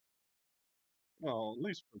Well, at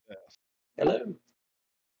least for this. Hello.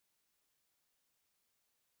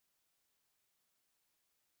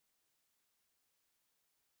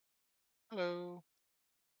 Hello.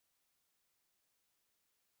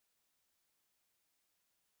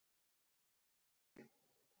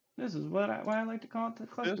 This is why I like to call it the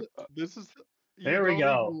cluster. This is you There we don't even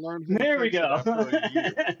go. learn how to There we fix it go. after a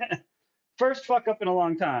year. First fuck up in a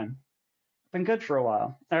long time. Been good for a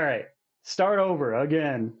while. All right. Start over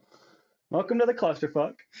again. Welcome to the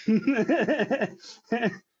clusterfuck. It's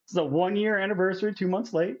a 1 year anniversary, 2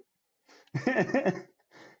 months late.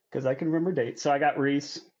 Because I can remember dates. So I got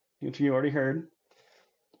Reece, which you already heard.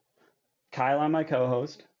 Kylon, my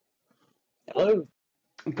co-host. Hello.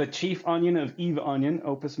 The chief onion of Eve Onion,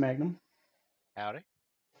 Opus Magnum. Howdy.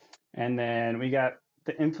 And then we got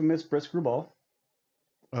the infamous Brisc Ball.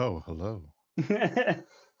 Oh, hello.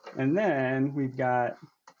 And then we've got,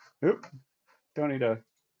 don't need to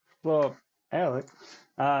blow up Alek.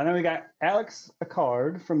 And then we got Alex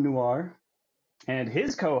Acard from Noir and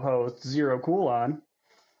his co-host, Zeeroak.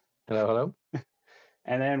 Hello, hello.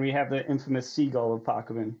 And then we have the infamous seagull of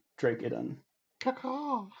Pokemon, Drake Idun.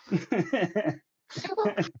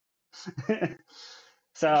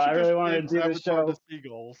 So I really wanted to do this show. The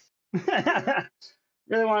seagulls.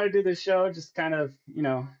 Really wanted to do this show, just kind of,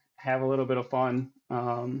 have a little bit of fun.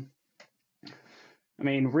 I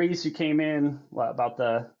mean, Reece, you came in about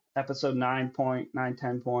the episode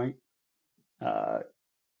 9.910 point.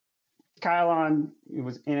 Kylon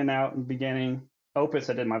was in and out in the beginning. Opus,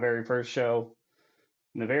 I did my very first show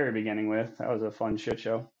in the very beginning with. That was a fun shit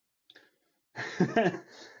show.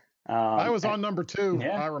 I was on number 2.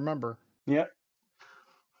 Yeah. I remember. Yep.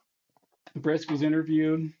 Brisc was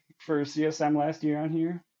interviewed for CSM last year on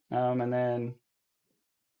here. And then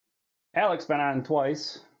Alek's been on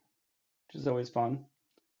twice, which is always fun.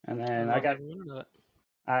 And then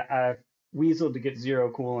I weaseled to get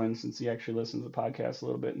Zeeroak in since he actually listens to the podcast a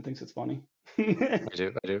little bit and thinks it's funny. I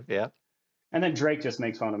do, yeah. And then Drake just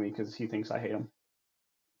makes fun of me because he thinks I hate him.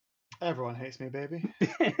 Everyone hates me, baby.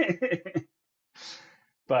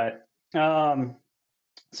 But, so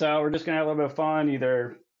we're just going to have a little bit of fun,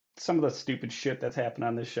 either some of the stupid shit that's happened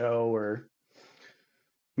on this show or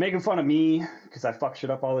making fun of me because I fuck shit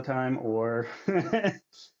up all the time, or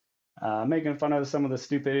making fun of some of the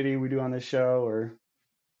stupidity we do on this show, or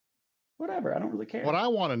whatever. I don't really care. What I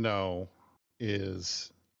want to know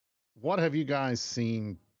is, what have you guys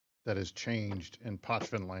seen that has changed in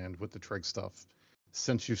Potchvinland with the trig stuff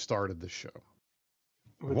since you started the show?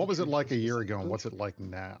 What was it like a year ago, and what's it like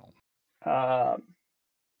now? A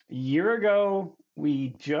year ago, we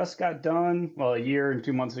just got done. Well, a year and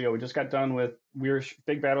 2 months ago, we just got done with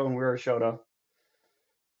Big Battle in Shota,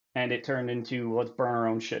 and it turned into let's burn our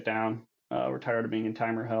own shit down. We're tired of being in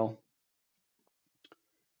timer hell,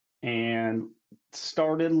 and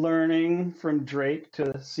started learning from Drake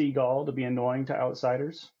to Seagull to be annoying to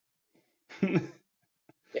outsiders. Yeah,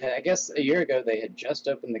 I guess a year ago they had just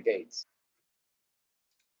opened the gates.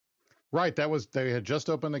 Right, they had just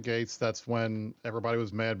opened the gates. That's when everybody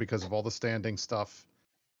was mad because of all the standing stuff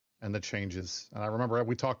and the changes. And I remember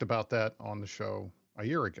we talked about that on the show a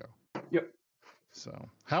year ago. Yep. So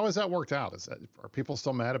how has that worked out? Are people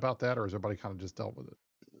still mad about that, or has everybody kind of just dealt with it?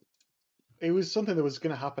 It was something that was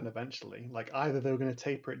going to happen eventually. Like, either they were going to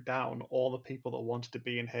taper it down, or the people that wanted to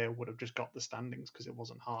be in here would have just got the standings because it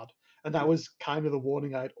wasn't hard. And that was kind of the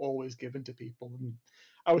warning I'd always given to people. And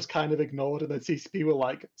I was kind of ignored. And then CCP were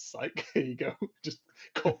like, psych, here you go. Just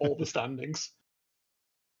cut all the standings.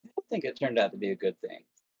 I think it turned out to be a good thing.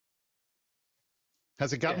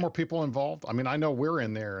 Has it gotten more people involved? I mean, I know we're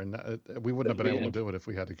in there, and we wouldn't have been able to do it if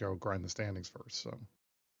we had to go grind the standings first. So,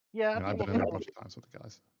 yeah, I've been in there a bunch of times with the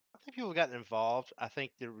guys. I think people got involved. I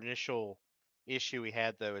think the initial issue we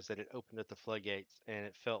had, though, is that it opened up the floodgates, and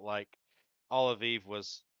it felt like all of Eve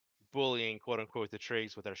was bullying, quote unquote, the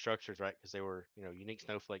trigs with their structures, right? Because they were, unique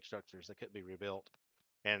snowflake structures that couldn't be rebuilt,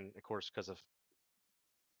 and of course, because of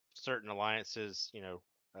certain alliances,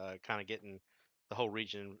 kind of getting the whole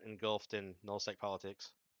region engulfed in nullsec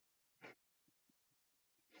politics.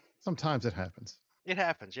 Sometimes it happens. It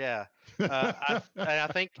happens, yeah. I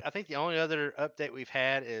think the only other update we've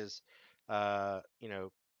had is, I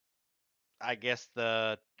guess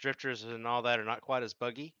the drifters and all that are not quite as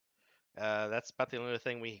buggy. That's about the only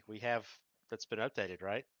thing we have that's been updated,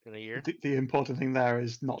 right, in a year. The important thing there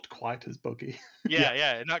is not quite as buggy.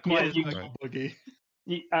 Yeah, not quite as buggy.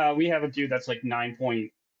 We have a dude that's like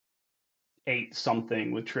 9.8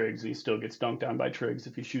 something with trigs, and he still gets dunked on by trigs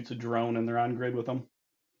if he shoots a drone and they're on grid with him.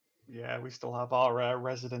 Yeah, we still have our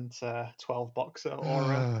resident 12 boxer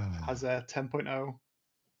Aura has a 10.0.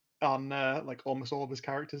 on like almost all of his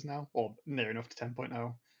characters now, or near enough to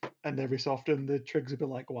 10.0. And every so often the trigs will be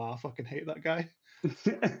like, "Wow, I fucking hate that guy."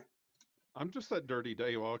 I'm just that dirty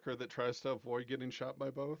daywalker that tries to avoid getting shot by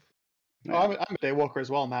both. Oh, I'm a daywalker as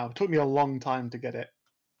well now. It took me a long time to get it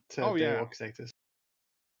to Oh, yeah. daywalker status.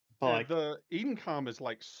 But like, The Edencom is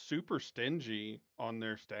like super stingy on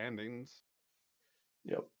their standings.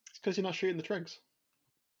 Yep. it's because you're not shooting the trigs.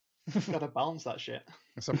 Gotta balance that shit.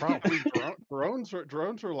 It's a problem. I mean, drones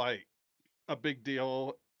are like a big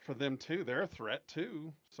deal for them too. They're a threat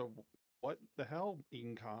too. So what the hell,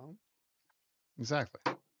 Edencom?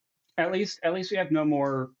 Exactly. At least we have no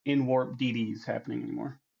more in warp DDs happening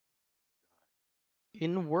anymore.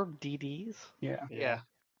 In warp DDs? Yeah. Yeah.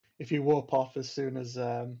 If you warp off as soon as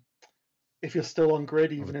if you're still on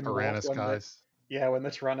grid, even The in warp, Tyrannus when guys. when the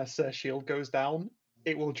Tyrannus shield goes down,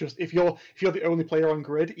 it will just if you're the only player on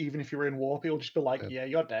grid, even if you're in warp, it'll just be like, Dead. yeah,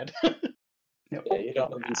 you're dead. Yep. Yeah, you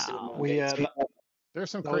don't even see them on We gates. There's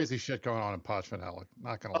some that crazy shit going on in Parchment, Alek.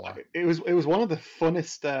 Not gonna lie. it was one of the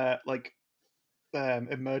funnest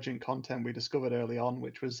emergent content we discovered early on,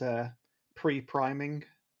 which was pre-priming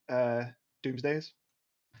Doomsdays.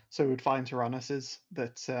 So we would find Tyrannuses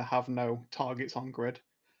that have no targets on grid,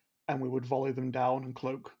 and we would volley them down and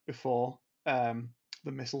cloak before the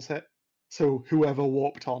missiles hit. So whoever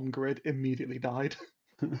warped on grid immediately died.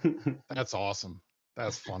 That's awesome.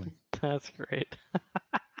 That's funny. That's great.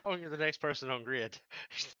 Oh, you're the next person on grid.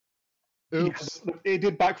 Oops. Yeah, it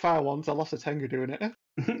did backfire once. I lost a Tengu doing it.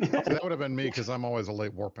 That would have been me because I'm always a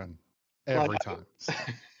late warping every time. So,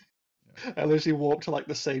 I literally warped to like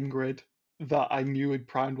the same grid that I knew had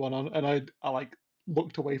primed one on, and I like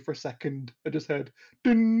looked away for a second. I just heard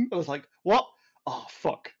ding. I was like, "What? Oh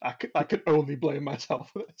fuck! I could only blame myself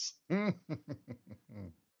for this."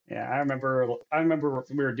 Yeah, I remember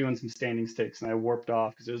we were doing some standing sticks and I warped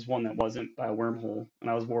off because it was one that wasn't by a wormhole and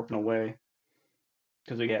I was warping away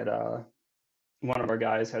because we had one of our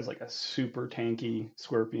guys has like a super tanky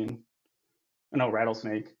scorpion, no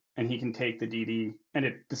rattlesnake, and he can take the DD and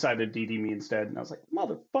it decided to DD me instead and I was like,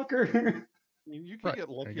 motherfucker. I mean, you could Right, get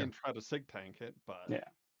there you lucky go. and try to sig tank it, but Yeah.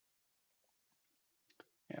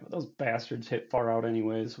 Yeah, but those bastards hit far out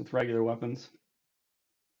anyways with regular weapons.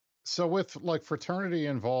 So with like fraternity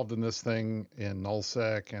involved in this thing in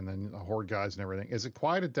nullsec and then the horde guys and everything, is it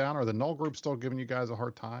quieted down? Are the null group still giving you guys a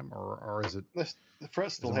hard time, or is it? The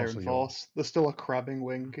threat's still it here in mostly y'all? force. There's still a crabbing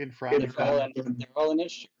wing in front. They're all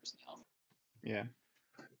initiators now. Yeah.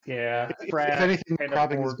 Yeah. If Frat, anything, and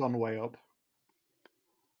crabbing has horde. gone way up.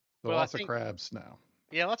 So Well, I lots of think- crabs now.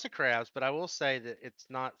 Yeah, lots of crabs, but I will say that it's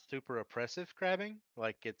not super oppressive crabbing.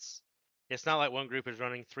 Like it's not like one group is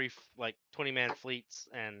running 20-man fleets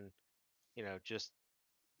and just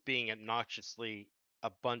being obnoxiously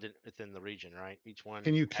abundant within the region, right? Each one.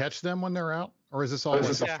 Can you catch them when they're out, or is this always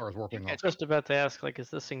as Yeah, far as warping catch off? Just about to ask, like, is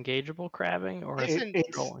this engageable crabbing or is it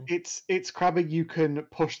trolling? It's crabbing. You can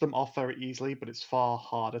push them off very easily, but it's far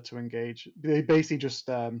harder to engage. They basically just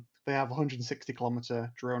they have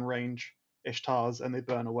 160-kilometer drone range Ishtars, and they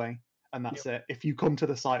burn away, and that's it. If you come to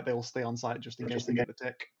the site, they will stay on site just in case they get the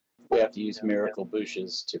tick. We have to use miracle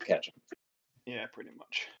bushes to catch them. Yeah, pretty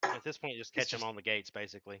much. At this point, just catch them just- on the gates,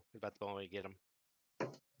 basically. About the only way to get them.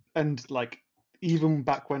 And like even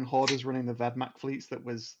back when Horde was running the Vedmak fleets that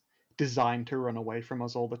was designed to run away from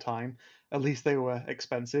us all the time, at least they were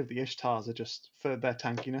expensive. The Ishtars are just for their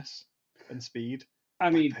tankiness and speed. I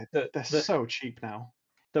mean, They're so cheap now.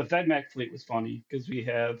 the Vedmak fleet was funny because we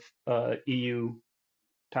have EU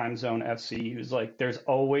time zone FC who's like, there's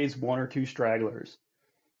always one or two stragglers.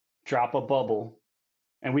 Drop a bubble.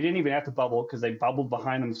 And we didn't even have to bubble because they bubbled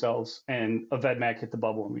behind themselves and a Vedmak hit the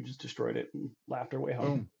bubble and we just destroyed it and laughed our way home.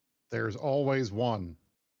 Boom. There's always one.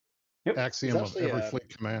 Yep. Axiom There's of actually, every fleet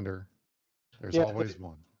commander. There's yeah, always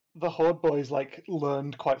one. The Horde boys like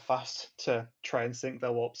learned quite fast to try and sync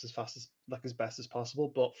their warps as fast as best as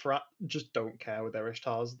possible, but Frat just don't care with their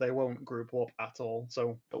Ishtars. They won't group warp at all,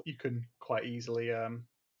 so you can quite easily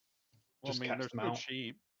just I mean, catch they're them so out.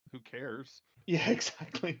 cheap. Who cares? Yeah,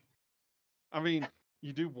 exactly. I mean,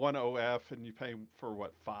 you do one OF and you pay for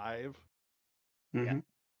what, 5 Mm-hmm.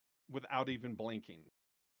 without even blinking.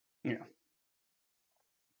 Yeah.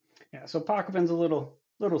 Yeah. So Pakavin's a little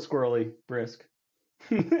squirrely, Brisc.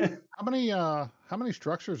 How many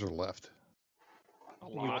structures are left? A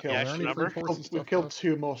We've lot. killed, Yeah, Are there any number? free force and we've stuff killed left?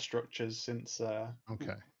 2 more structures since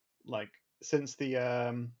Okay. since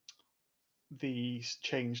the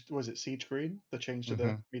changed, was it Siege Green? The change to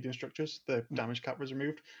the medium structures, the damage cap was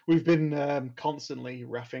removed. We've been constantly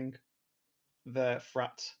reffing the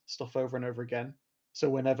Frat stuff over and over again. So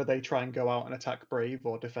whenever they try and go out and attack Brave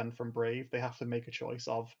or defend from Brave, they have to make a choice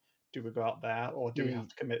of do we go out there, or do we have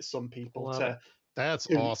to commit some people Love to? That's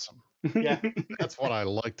Who- awesome. Yeah, That's what I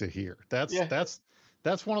like to hear. That's Yeah.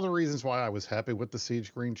 that's one of the reasons why I was happy with the siege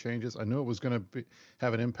screen changes. I knew it was going to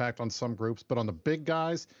have an impact on some groups, but on the big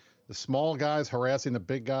guys, the small guys harassing the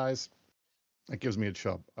big guys, that gives me a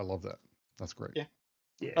chub. I love that. That's great. Yeah.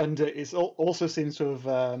 Yeah. and it also seems to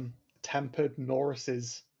have tempered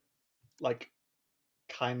Norris's like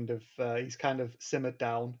he's kind of simmered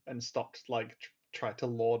down and stopped like try to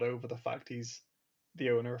lord over the fact he's the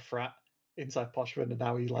owner of Frat inside Poshman, and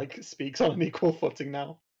now he like speaks on an equal footing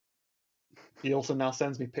now. He also now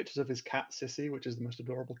sends me pictures of his cat Sissy, which is the most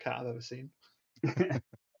adorable cat I've ever seen.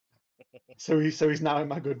 So he's now in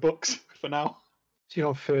my good books for now. So you're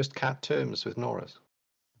on first cat terms with Norris.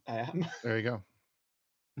 I am. There you go.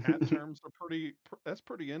 Cat terms are that's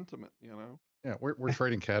pretty intimate, you know. Yeah, we're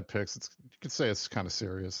trading cat pics. You could say it's kind of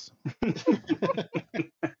serious.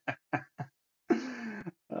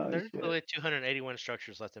 Oh, There's only 281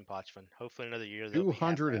 structures left in Pochman. Hopefully, another year they'll be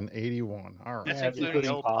half that. 281. All right. That's Yeah, including including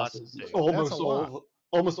the old passes. passes too. almost a lot.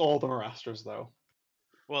 all of them are Astras though.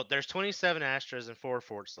 Well, there's 27 Astras and 4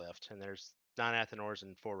 Forts left, and there's 9 Athenors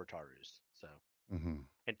and 4 Retarus. So, Mm-hmm.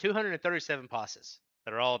 and 237 passes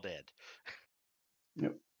that are all dead.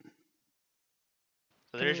 Yep.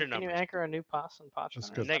 So there's your Can you numbers. anchor a new pass in Pochman? That's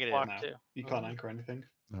or good. is that Negative. blocked No, too? you can't anchor anything.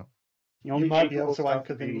 You You only might be anchor able to stuff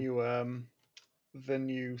anchor the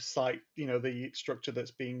new site, the structure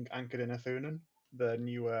that's being anchored in Athunan, the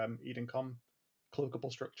new Edencom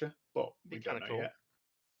cloakable structure, but we Be don't kinda know cool. yet.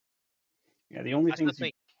 Yeah, the only I still things you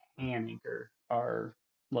think can anchor are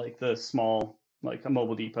like the small, like a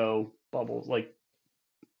mobile depot bubbles, like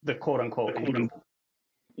the quote unquote anchorable.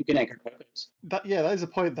 You can anchor photos. That is a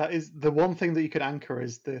point. That is the one thing that you can anchor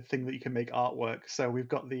is the thing that you can make artwork. So we've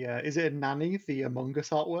got the is it a nanny, the Among Us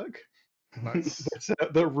artwork Nice.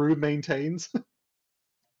 that Rue maintains.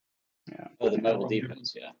 Yeah. Oh, the I mobile don't remember.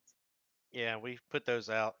 depots, yeah. yeah, we put those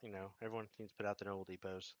out. Everyone seems to put out their noble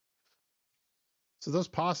depots. So those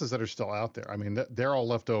passes that are still out there, I mean, they're all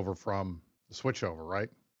left over from the switchover, right?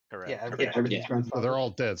 Correct. everything's So they're all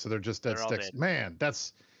dead. So they're just dead They're all sticks. dead. Man,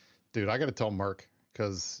 dude, I got to tell Merc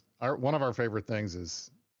because one of our favorite things is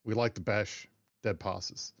we like to bash dead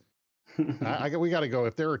passes. We got to go.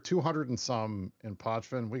 If there are 200 and some in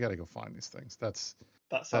Pochvan, we got to go find these things. That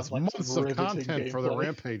That's sounds like months some of riveting content for the gameplay.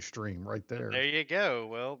 Rampage stream right there. There you go.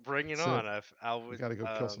 Well, bring it That's on. it. I'll We got to go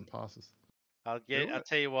kill some passes. I'll Do it.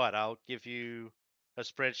 tell you what. I'll give you a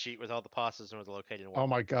spreadsheet with all the passes and where they're located. And Oh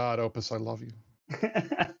my God, Opus, I love you.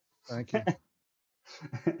 Thank you.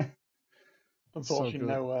 Unfortunately, good.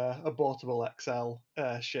 no abortable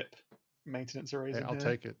XL ship maintenance arrays Hey, in I'll here.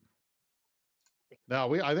 take it.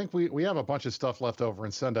 Now I think we have a bunch of stuff left over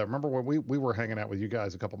in Senda. Remember when we were hanging out with you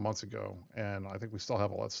guys a couple months ago, and I think we still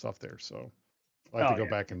have all that stuff there. So I have to go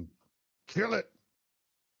back and kill it.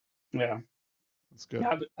 Yeah. That's good.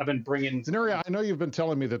 Yeah, I've been bringing. Zeneria, I know you've been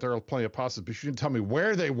telling me that there are plenty of passes, but you didn't tell me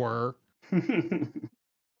where they were.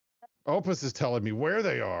 Opus is telling me where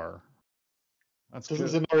they are. That's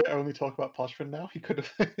Doesn't good. Zenori only talk about Poshman now? He could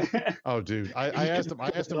have. Oh, dude, I asked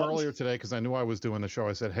him earlier today because I knew I was doing the show.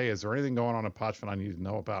 I said, "Hey, is there anything going on in Pochvan I need to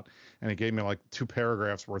know about?" And he gave me like 2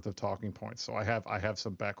 paragraphs worth of talking points. So I have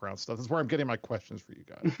some background stuff. That's where I'm getting my questions for you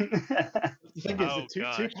guys. The thing is, Oh, the two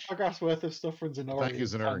gosh. paragraphs worth of stuff from Zenori Thank you,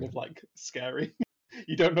 is kind Zenori. of like scary.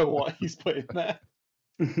 You don't know what he's put in there.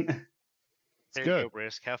 There you good. go,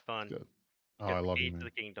 Brisc. Have fun. Good. Oh, Get I the love key you, to man.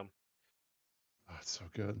 the kingdom. Oh, it's so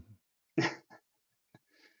good.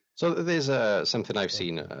 So there's something I've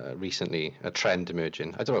seen recently, a trend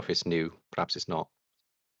emerging. I don't know if it's new, perhaps it's not,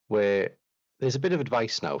 where there's a bit of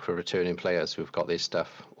advice now for returning players who've got their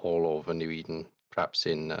stuff all over New Eden, perhaps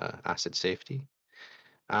in asset safety.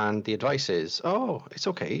 And the advice is, oh, it's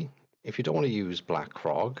okay. If you don't want to use Black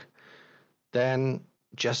Frog, then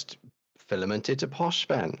just filament it to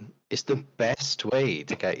Poshben. It's the best way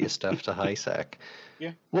to get your stuff to high sec.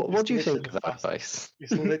 Yeah. What do you literally think the of that fastest- advice?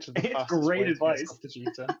 It's literally the It's fastest great way to get advice. stuff to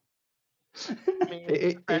Jita. I mean,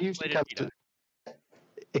 It usually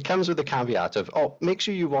comes with the caveat of, oh, make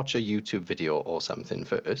sure you watch a YouTube video or something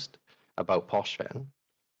first about Poshven,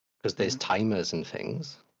 because there's timers and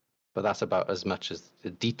things, but that's about as much as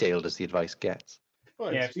detailed as the advice gets.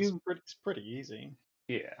 Well, Yeah, it's pretty easy.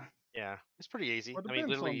 Yeah. Yeah, it's pretty easy. Well, it I mean,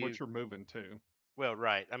 depends literally, on what you're moving to. well,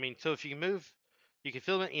 right. I mean, so if you can move, you can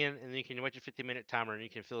fill it in, and then you can wait your 15-minute timer, and you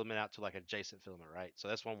can fill them out to like adjacent filament, right? So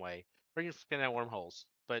that's one way. Or you can spin out wormholes.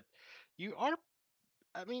 But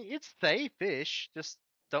I mean, it's safe-ish. Just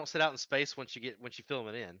don't sit out in space once you fill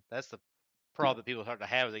them in. That's the problem that people start to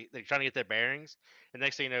have. They're trying to get their bearings, and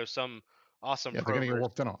next thing you know, some awesome Yeah, they're gonna get prover-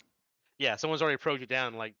 worked in on. Yeah, someone's already probed you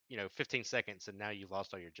down in like 15 seconds, and now you've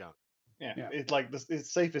lost all your junk. Yeah, Yeah. it's like the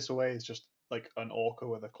safest way is just like an orca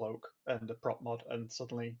with a cloak and a prop mod, and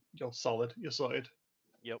suddenly you're solid. You're sorted.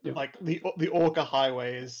 Yep. Yep. Like the orca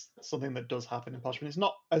highway is something that does happen in Parchment. It's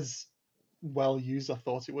not as well used as I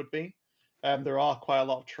thought it would be. There are quite a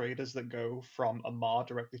lot of traders that go from Amar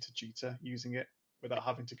directly to Jita using it without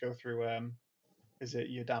having to go through is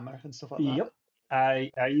it Yadama and stuff like that. Yep.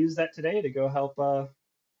 I used that today to go help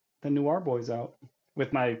the Noir boys out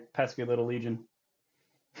with my pesky little legion.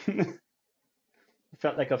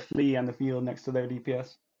 Felt like a flea on the field next to their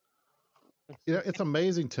DPS. It's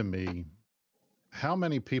amazing to me how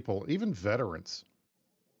many people, even veterans,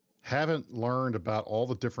 haven't learned about all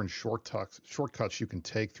the different shortcuts you can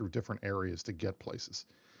take through different areas to get places.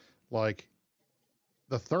 Like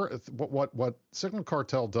what Signal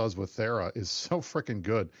Cartel does with Thera is so freaking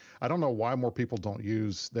good. I don't know why more people don't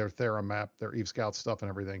use their Thera map, their Eve Scout stuff and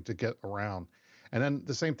everything to get around. And then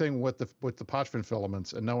the same thing with the Pochvin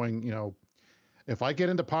filaments and knowing, if I get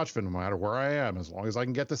into Pochvin, no matter where I am, as long as I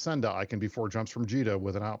can get to Senda, I can be 4 jumps from Jita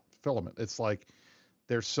with an out filament. It's like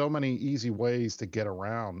there's so many easy ways to get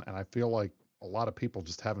around, and I feel like a lot of people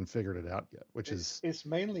just haven't figured it out yet, which is it's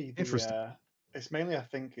mainly interesting. It's mainly I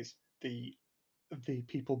think is the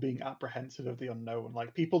people being apprehensive of the unknown.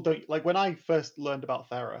 Like people don't like when I first learned about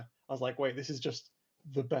Thera, I was like, wait, this is just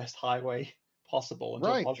the best highway possible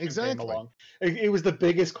until Right, Podstream came exactly. along. It was the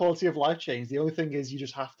biggest quality of life change. The only thing is you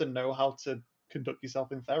just have to know how to conduct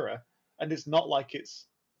yourself in Thera, and it's not like it's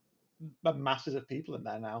masses of people in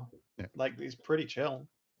there now. Yeah. Like it's pretty chill.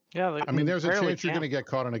 Yeah, I mean, there's a rarely chance you're going to camp. get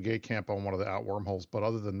caught in a gate camp on one of the out wormholes, but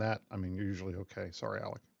other than that, I mean, you're usually okay. Sorry,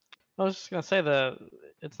 Alek. I was just gonna say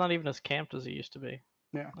it's not even as camped as it used to be.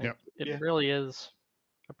 Yeah. Like, Yep. It Yeah. really is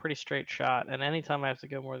a pretty straight shot. And anytime I have to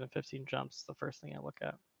go more than 15 jumps, it's the first thing I look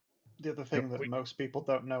at. The other thing that most people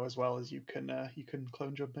don't know as well is you can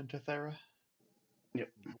clone jump into Thera. Yep.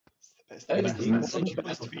 It's Oh, the yeah. best, Even it's one of the Station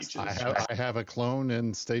best 12. features. I have a clone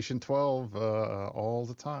in Station 12 all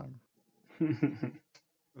the time.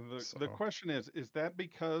 The question is that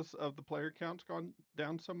because of the player count's gone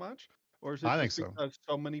down so much, or is it I just think so. because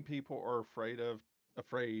so many people are afraid of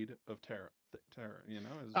terror?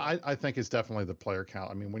 I think it's definitely the player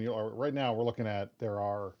count. I mean, when you are right now, we're looking at there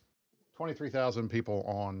are 23,000 people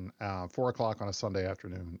on 4 o'clock on a Sunday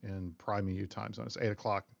afternoon in Prime EU time zone. It's 8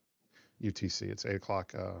 o'clock UTC. It's 8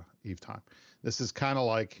 o'clock Eve time. This is kind of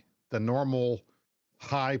like the normal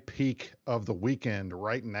high peak of the weekend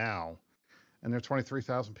right now, and there's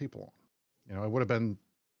 23,000 people on. It would have been,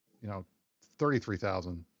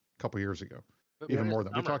 33,000 a couple years ago, But even when more is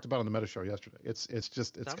than we summer? talked about on the Meta Show yesterday. It's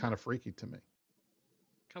Summer? kind of freaky to me.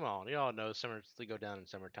 Come on, you all know summers they go down in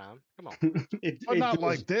summertime. Come on. But not does-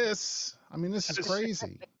 like this. I mean, this is Just-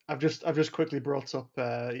 crazy. I've just quickly brought up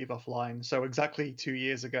Eve Offline. So exactly 2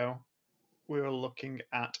 years ago, we were looking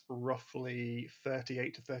at roughly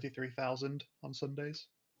 38 to 33,000 on Sundays.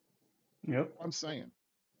 Yep. I'm saying.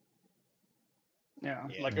 Yeah.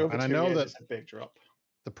 Yeah. Like Yeah, over and I 2 know years, that- it's a big drop.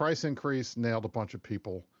 The price increase nailed a bunch of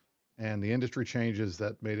people, and the industry changes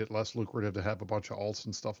that made it less lucrative to have a bunch of alts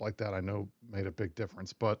and stuff like that, I know made a big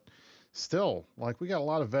difference. But still, like, we got a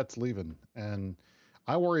lot of vets leaving, and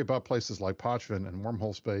I worry about places like Pochvin and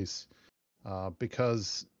Wormhole Space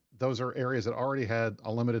because those are areas that already had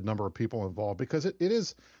a limited number of people involved, because it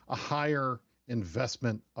is a higher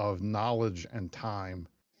investment of knowledge and time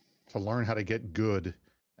to learn how to get good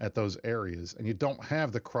at those areas, and you don't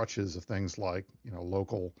have the crutches of things like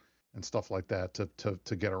local and stuff like that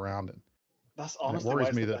to get around it. That's And it honestly why worries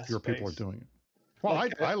it's me the that best fewer people are space. doing it. Well,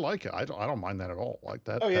 Like, I like it. I don't mind that at all. Like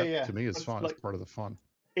that. Oh, yeah, that yeah. to me is It's fun. like- It's part of the fun.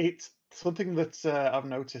 It's something that I've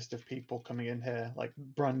noticed of people coming in here, like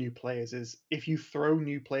brand new players, is if you throw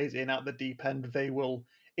new players in at the deep end, they will.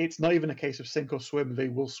 It's not even a case of sink or swim; they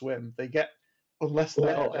will swim. They get unless Well,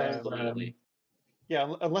 they're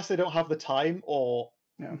unless they don't have the time or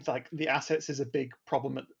Yeah. like the assets is a big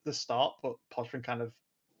problem at the start, but Podfin kind of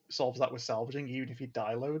solves that with salvaging, even if you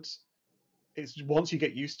die loads. It's once you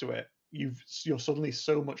get used to it, you're suddenly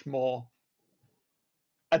so much more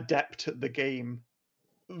adept at the game,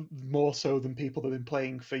 more so than people that have been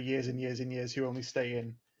playing for years and years and years who only stay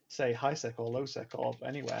in, say, high sec or low sec or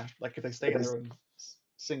anywhere. Like if they stay in their own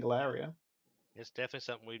single area. It's definitely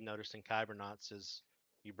something we've noticed in Kybernauts is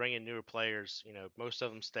you bring in newer players, most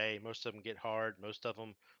of them stay, most of them get hard, most of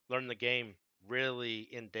them learn the game really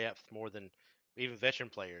in depth more than even veteran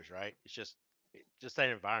players, right? It's just that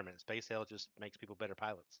environment. Space Hell just makes people better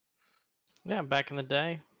pilots. Yeah, back in the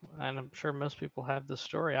day, and I'm sure most people have this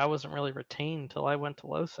story, I wasn't really retained till I went to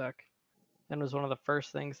LoSec. And it was one of the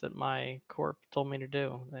first things that my corp told me to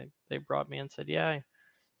do. They brought me in and said, yeah,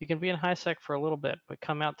 You can be in high sec for a little bit, but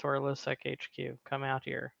come out to our low sec HQ. Come out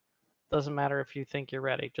here. Doesn't matter if you think you're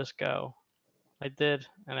ready. Just go. I did,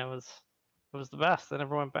 and it was the best. I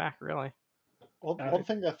never went back, really. One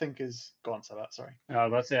thing I think is go on, Sabbat, sorry.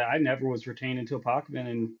 Let's say I never was retained until Pokémon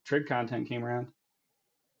and Trig content came around.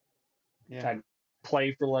 Yeah. I'd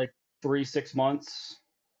play for like 3-6 months,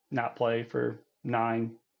 not play for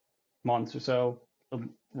 9 months or so,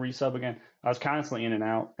 resub again. I was constantly in and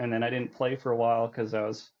out, and then I didn't play for a while because I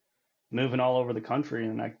was moving all over the country,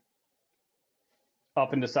 and I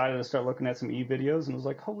up and decided to start looking at some videos, and was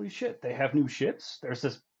like, holy shit, they have new ships. There's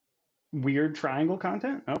this weird triangle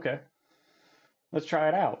content. Okay, let's try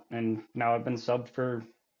it out. And now I've been subbed for,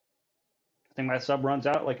 I think my sub runs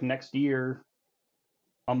out like next year,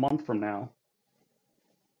 a month from now.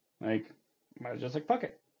 Like, I was just like, fuck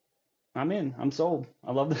it, I'm in. I'm sold.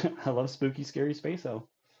 I love spooky, scary space though.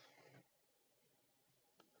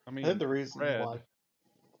 I mean, I think the reason red. why.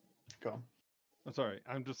 Go on. I'm sorry.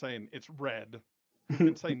 I'm just saying it's red. Who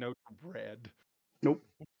can say no to red? Nope.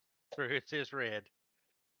 True, it is red.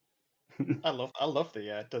 I love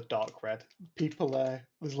the dark red. People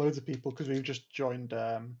there's loads of people because we've just joined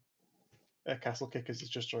Castle Kickers has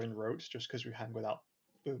just joined Rote just because we hang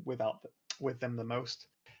with them the most,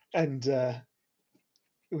 and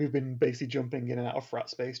we've been basically jumping in and out of frat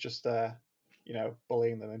space, just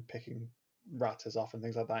bullying them and picking ratters off and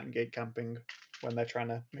things like that, and gate camping when they're trying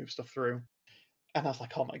to move stuff through. And I was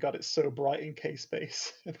like, oh my god, it's so bright in K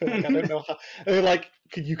space. And they're like, I don't know how. And they're like,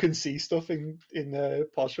 you can see stuff in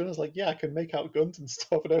Podshman. I was like, yeah, I can make out guns and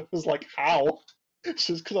stuff. And I was like, how? It's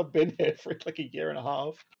just because I've been here for like a year and a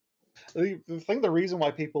half. The reason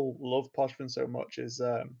why people love Podshman so much is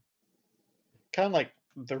kind of like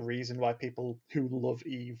the reason why people who love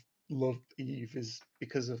Eve is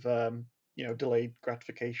because of delayed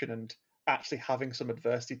gratification and actually having some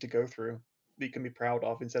adversity to go through that you can be proud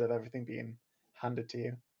of instead of everything being handed to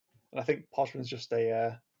you. And I think Podshman is just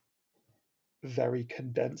a very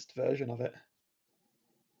condensed version of it.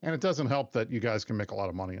 And it doesn't help that you guys can make a lot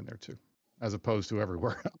of money in there too, as opposed to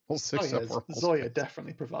everywhere else. Zoya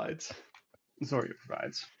definitely provides. Zoya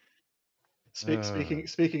provides.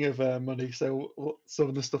 Speaking of money, so some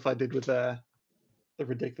of the stuff I did with the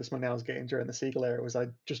ridiculous money I was getting during the Seagull era was I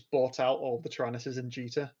just bought out all the Tyrannuses in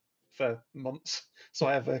Jita for months. So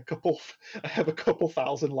I have a couple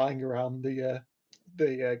thousand lying around the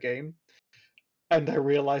game, and I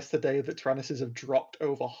realized today that Tyrannuses have dropped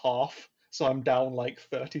over half, so I'm down like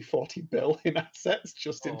 30-40 bill in assets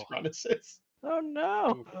just in Tyrannuses. Oh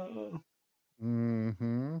no.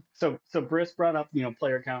 Mm-hmm. So Brisc brought up,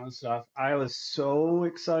 player count and stuff. I was so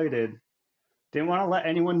excited. Didn't want to let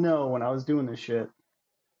anyone know when I was doing this shit.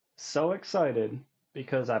 So excited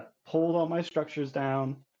because I pulled all my structures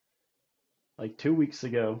down like 2 weeks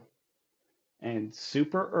ago, and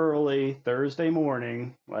super early Thursday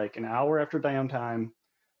morning, like an hour after downtime,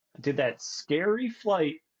 I did that scary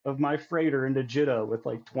flight of my freighter into Jeddah with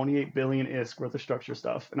like 28 billion ISK worth of structure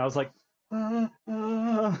stuff, and I was like,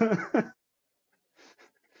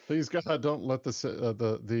 Please God, don't let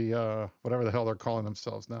the whatever the hell they're calling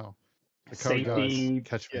themselves now, the code safety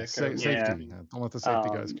guys catch me. Yeah, Safety. yeah. Don't let the safety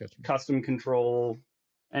guys catch me. Custom control,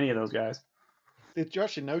 any of those guys. Did you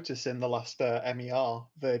actually notice in the last MER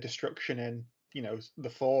the destruction in the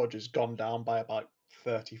Forge has gone down by about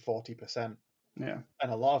 30-40%? Yeah,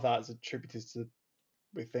 and a lot of that is attributed to,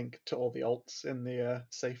 we think, to all the alts in the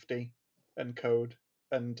safety and code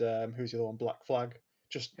and who's the other one, Black Flag,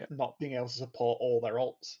 just not being able to support all their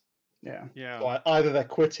alts. Yeah. So either they're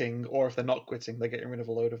quitting, or if they're not quitting, they're getting rid of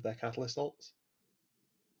a load of their catalyst alts.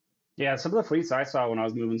 Yeah, some of the fleets I saw when I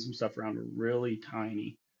was moving some stuff around were really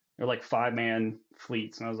tiny. They're like 5-man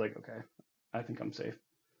fleets, and I was like, okay, I think I'm safe.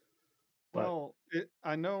 But Well,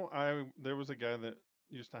 there was a guy that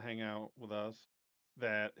used to hang out with us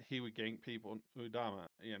that he would gank people in Udama,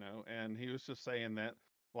 and he was just saying that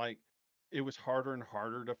like it was harder and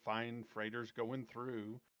harder to find freighters going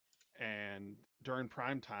through, and during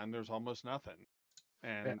prime time there's almost nothing.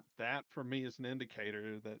 And that for me is an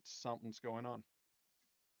indicator that something's going on.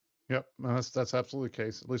 Yep, that's absolutely the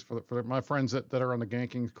case. At least for my friends that are on the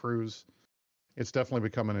ganking crews, it's definitely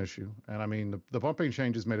become an issue. And I mean, the bumping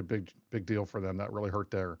changes made a big deal for them. That really hurt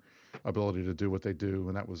their ability to do what they do.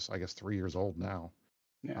 And that was, I guess, 3 years old now.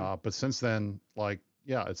 yeah, But since then,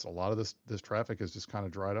 it's a lot of this traffic has just kind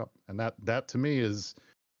of dried up. And that to me is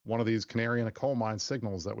one of these canary in a coal mine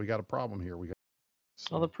signals that we got a problem here.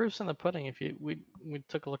 Well, the proof's in the pudding. If we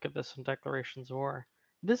took a look at this in Declarations of War,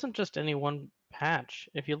 it isn't just any one patch.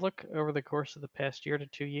 If you look over the course of the past year to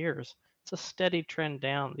 2 years, it's a steady trend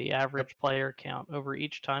down the average player count over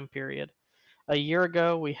each time period. A year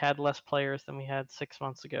ago, we had less players than we had 6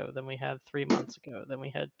 months ago, than we had 3 months ago, than we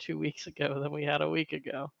had 2 weeks ago, than we had a week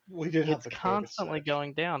ago. We did have It's the COVID constantly surge.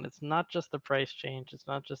 going down. It's not just the price change. It's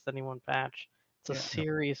not just any one patch. It's a Yeah.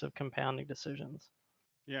 series of compounding decisions.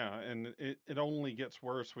 Yeah, and it only gets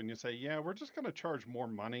worse when you say, yeah, we're just going to charge more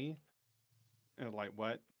money. And like,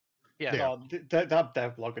 what? Yeah. Yeah. Oh, that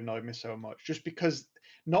dev blog annoyed me so much. Just because,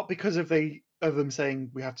 not because of them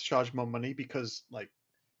saying we have to charge more money, because like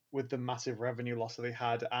with the massive revenue loss that they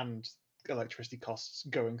had and electricity costs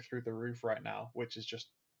going through the roof right now, which is just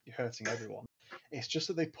hurting everyone. It's just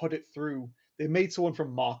that they put it through. They made someone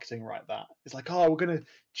from marketing write that. It's like, oh, we're going to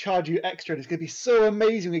charge you extra. And it's going to be so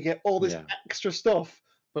amazing. We get all this Yeah. extra stuff,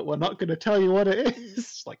 but we're not going to tell you what it is.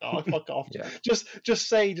 It's like, oh, fuck off. Yeah. Just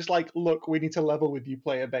say, like, look, we need to level with you,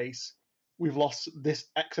 player base. We've lost this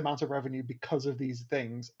X amount of revenue because of these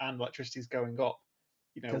things, and electricity's going up.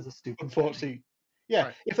 You know, Because of stupid unfortunately,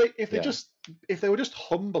 yeah. Right. If they were just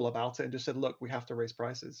humble about it and just said, look, we have to raise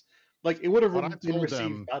prices, like it would have What I been told received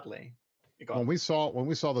them- badly. When we saw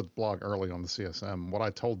the blog early on the CSM, what I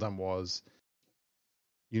told them was,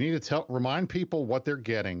 you need to remind people what they're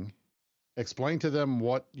getting, explain to them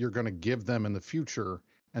what you're going to give them in the future,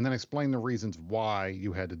 and then explain the reasons why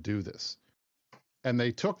you had to do this. And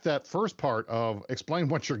they took that first part of explain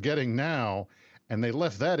what you're getting now, and they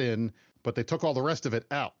left that in, but they took all the rest of it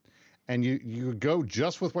out. And you go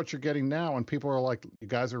just with what you're getting now, and people are like, you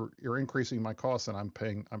guys you're increasing my costs, and I'm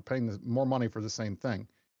paying more money for the same thing.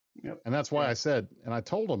 Yep. And that's why I said, and I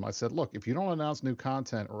told them, I said, look, if you don't announce new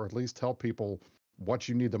content or at least tell people what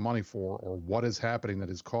you need the money for or what is happening that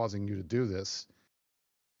is causing you to do this,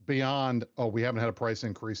 beyond, oh, we haven't had a price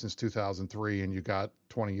increase since 2003 and you got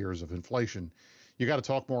 20 years of inflation, you got to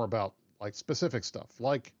talk more about like specific stuff,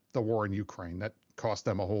 like the war in Ukraine that cost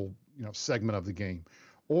them a whole segment of the game,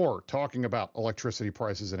 or talking about electricity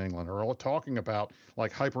prices in England, or talking about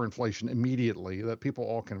like hyperinflation immediately that people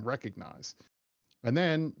all can recognize. And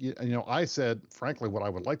then, I said, frankly, what I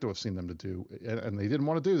would like to have seen them to do, and they didn't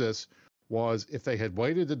want to do this, was if they had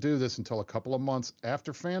waited to do this until a couple of months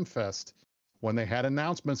after FanFest, when they had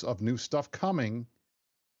announcements of new stuff coming,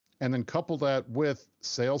 and then couple that with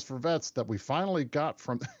sales for vets that we finally got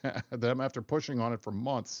from them after pushing on it for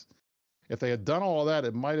months. If they had done all of that,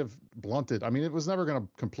 it might have blunted. I mean, it was never going to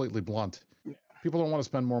completely blunt. People don't want to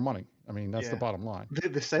spend more money. I mean, that's the bottom line.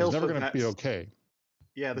 The sales never for going to vets, be okay.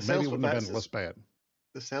 Yeah, the Maybe sales it for wouldn't have vets been less bad.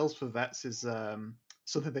 The sales for vets is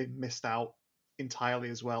something they missed out entirely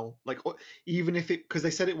as well. Like even if because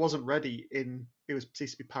they said it wasn't ready it was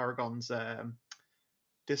supposed to be Paragon's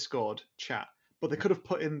Discord chat, but they could have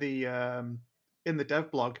put in the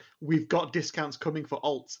dev blog, we've got discounts coming for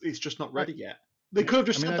alts. It's just not ready yet. They could have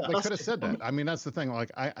just said that. They could have said that. I mean, that's the thing.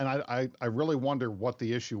 Like, I really wonder what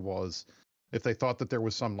the issue was. If they thought that there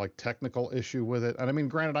was some like technical issue with it. And I mean,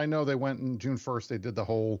 granted, I know they went in June 1st, they did the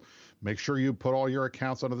whole make sure you put all your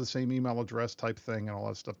accounts under the same email address type thing and all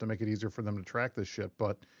that stuff to make it easier for them to track this shit.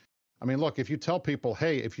 But I mean, look, if you tell people,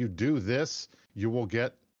 hey, if you do this, you will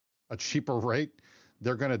get a cheaper rate,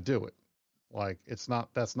 they're going to do it. Like, that's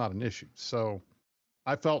not an issue. So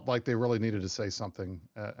I felt like they really needed to say something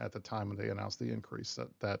at the time when they announced the increase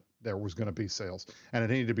that there was going to be sales, and it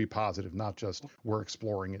needed to be positive, not just we're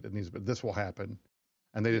exploring it. It needs, but this will happen,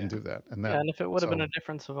 and they didn't do that. And and if it would have been a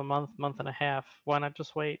difference of a month and a half, why not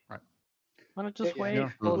just wait? Right. Why not just wait? Yeah.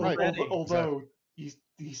 Till it's ready? Although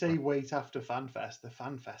you say wait after FanFest, the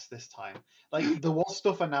FanFest this time, like there was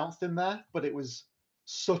stuff announced in there, but it was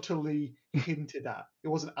subtly hinted at. It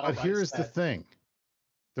wasn't outright But here's the said. thing.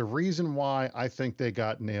 The reason why I think they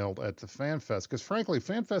got nailed at the FanFest, because frankly,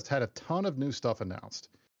 FanFest had a ton of new stuff announced.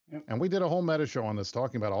 Yep. And we did a whole meta show on this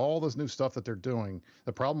talking about all this new stuff that they're doing.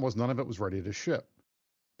 The problem was none of it was ready to ship.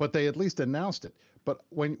 But they at least announced it. But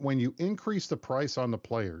when you increase the price on the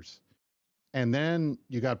players, and then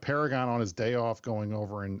you got Paragon on his day off going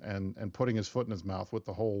over and putting his foot in his mouth with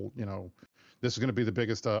the whole, this is going to be the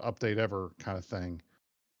biggest update ever kind of thing.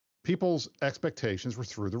 People's expectations were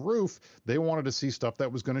through the roof. They wanted to see stuff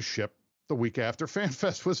that was going to ship the week after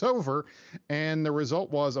FanFest was over. And the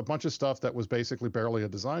result was a bunch of stuff that was basically barely a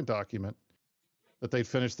design document that they'd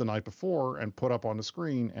finished the night before and put up on the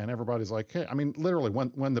screen. And everybody's like, hey, I mean, literally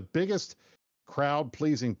when the biggest crowd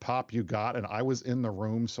pleasing pop you got, and I was in the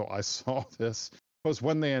room, so I saw this, was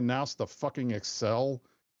when they announced the fucking Excel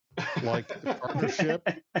partnership.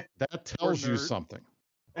 That tells you something.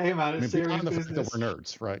 Hey man, it's serious beyond the business. fact that we're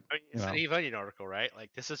nerds, right? I mean, it's an Eve Onion article, right?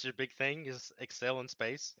 Like, this is your big thing, is Excel in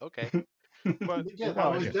space. Okay. But Yeah, how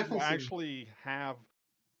that was many definitely people actually have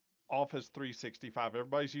Office 365?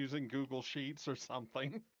 Everybody's using Google Sheets or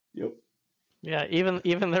something. Yep. Yeah,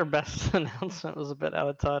 even their best announcement was a bit out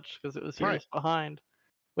of touch because it was years Right. behind.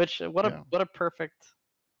 Which what Yeah. a perfect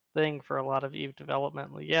thing for a lot of Eve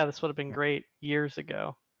development. Like, yeah, this would have been great years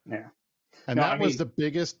ago. Yeah. And No, that I was mean- the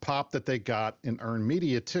biggest pop that they got in earned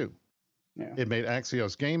media too. Yeah. It made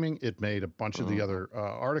Axios Gaming. It made a bunch of the other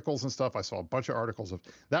articles and stuff. I saw a bunch of articles of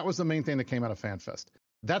that was the main thing that came out of FanFest.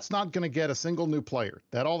 That's not going to get a single new player.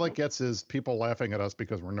 That all that gets is people laughing at us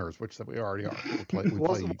because we're nerds, which we already are. We play.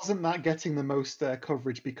 Wasn't that getting the most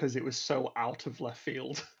coverage because it was so out of left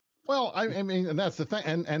field? Well, I mean, and that's the thing.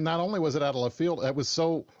 And not only was it out of left field, it was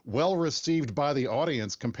so well received by the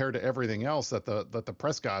audience compared to everything else that the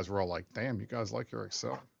press guys were all like, "Damn, you guys like your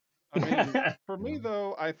Excel." I mean, for me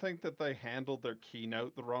though, I think that they handled their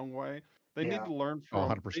keynote the wrong way. They need Yeah. to learn Oh, from.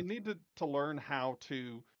 100%. They need to learn how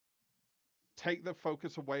to take the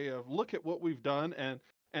focus away of look at what we've done and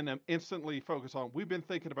then instantly focus on we've been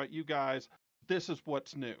thinking about you guys. This is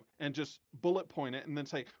what's new, and just bullet point it, and then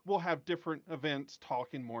say we'll have different events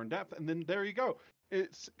talking more in depth, and then there you go.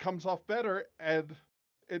 It comes off better, and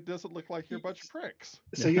it doesn't look like you're a bunch of pricks.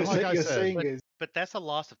 So Yeah, like I you're said. saying is But that's a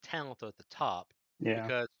loss of talent at the top Yeah.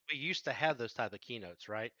 because we used to have those type of keynotes,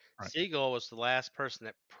 right? Right. Siegel was the last person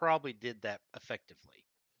that probably did that effectively.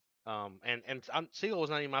 Siegel was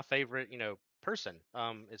not even my favorite, person.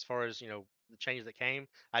 As far as the changes that came,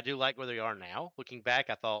 I do like where they are now. Looking back,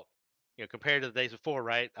 I thought, compared to the days before,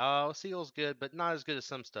 right? Oh, Siegel's good, but not as good as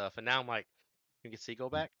some stuff. And now I'm like, can we get Siegel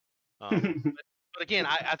back? But again,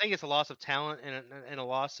 I think it's a loss of talent and a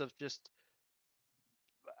loss of just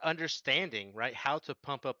understanding, right? How to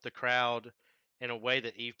pump up the crowd in a way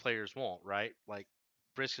that Eve players won't, right? Like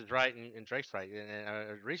Brisc is right and Drake's right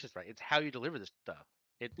and Reece is right. It's how you deliver this stuff.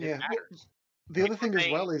 It yeah. matters. The other People thing as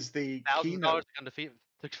paying well is the $1,000 keynote. to come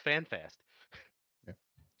to FanFest.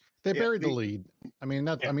 They Yeah, buried the lead. I mean,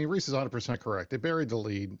 Yeah. I mean, Reese is 100% correct. They buried the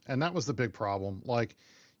lead, and that was the big problem. Like,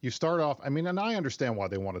 you start off. I mean, and I understand why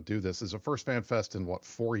they want to do this. It's the first FanFest in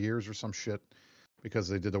 4 years or some shit, because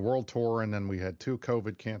they did the world tour, and then we had 2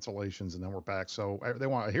 COVID cancellations, and then we're back. So they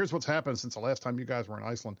want. Here's what's happened since the last time you guys were in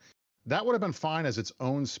Iceland. That would have been fine as its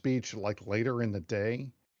own speech, like later in the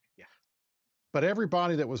day. Yeah. But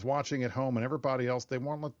everybody that was watching at home and everybody else, they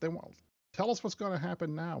want. Tell us what's going to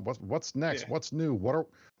happen now. What's next? Yeah. What's new? What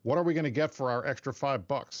are we going to get for our extra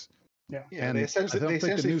 $5? Yeah. Yeah, And they I essentially, don't they think the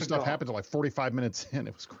essentially new stuff forgot. happened to like 45 minutes in.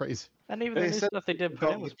 It was crazy. And even They the new said stuff they did put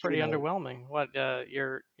got in was the pretty keynote. underwhelming. What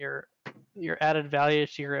your added value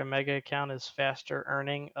to your Omega account is faster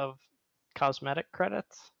earning of cosmetic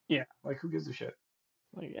credits. Yeah. Like, who gives a shit?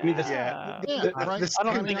 Like, I mean, this- Yeah, Yeah, the, right. the I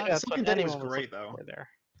don't second, think I mean, that's the what second day was anyone was great looking though. for there.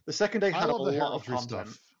 The second day I had a love the lot of heraldry content.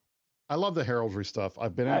 stuff. I love the heraldry stuff.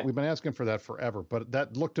 We've been asking for that forever, but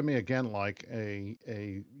that looked to me again like a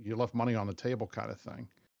you left money on the table kind of thing.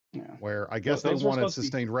 Yeah. Where I guess they those were wanted supposed to be-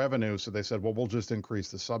 sustained revenue, so they said, well, we'll just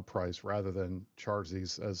increase the sub price rather than charge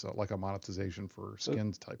these as like a monetization for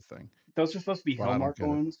skins type thing. Those are supposed to be But I don't Hillmark get it.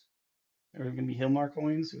 coins. There were going to be Hillmark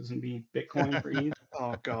coins. It was going to be Bitcoin for Eve.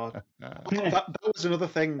 Oh god, At that was another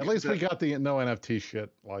thing. least we that- got the no NFT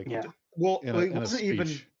shit. Like, Yeah. Well, in it a wasn't even.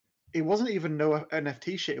 speech. It wasn't even no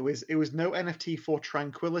NFT shit. It was no NFT for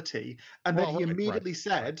tranquility, and then Well, he right, immediately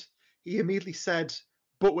right. said,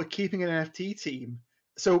 "But we're keeping an NFT team."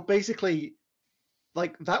 So basically,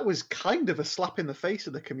 like that was kind of a slap in the face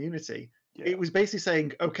of the community. Yeah. It was basically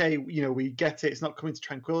saying, "Okay, we get it. It's not coming to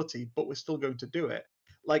tranquility, but we're still going to do it."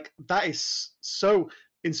 Like that is so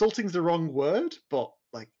insulting is the wrong word, but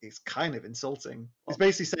like it's kind of insulting. It's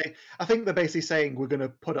basically saying, I think they're basically saying we're going to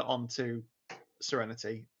put it onto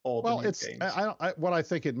Serenity or Well, the new it's games. what I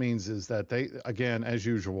think it means is that they, again, as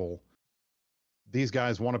usual, these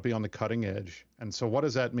guys want to be on the cutting edge. And so what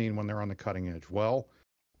does that mean when they're on the cutting edge? Well,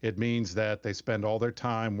 it means that they spend all their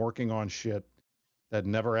time working on shit that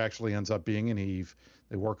never actually ends up being an Eve.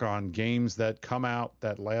 They work on games that come out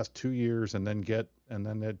that last 2 years and then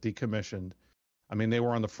they're decommissioned. I mean, they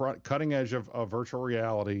were on the cutting edge of virtual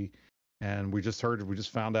reality, and we just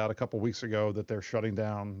found out a couple weeks ago that they're shutting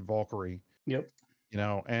down Valkyrie. Yep.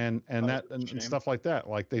 And That was a and shame. stuff like that.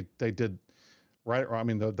 Like they did, right? I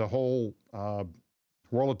mean, the whole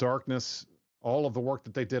World of Darkness, all of the work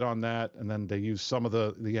that they did on that, and then they used some of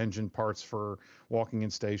the engine parts for walking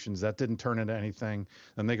in stations. That didn't turn into anything.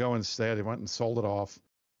 Then they went and sold it off.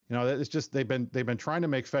 It's just they've been trying to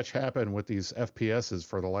make fetch happen with these FPSs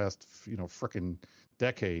for the last frickin'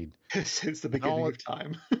 decade. Since the beginning of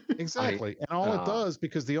time. Exactly. And all it does,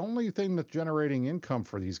 because the only thing that's generating income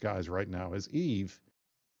for these guys right now is Eve.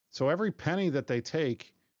 So every penny that they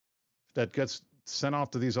take that gets sent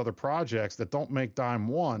off to these other projects that don't make dime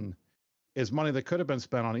one is money that could have been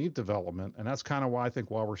spent on Eve development. And that's kind of why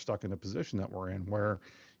we're stuck in the position that we're in, where,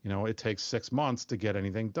 it takes 6 months to get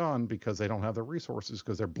anything done because they don't have the resources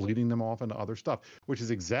because they're bleeding them off into other stuff, which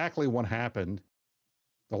is exactly what happened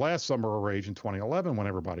the last Summer of Rage in 2011 when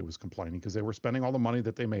everybody was complaining because they were spending all the money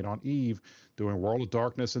that they made on Eve doing World of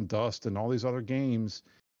Darkness and Dust and all these other games,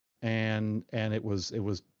 and it was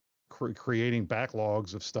creating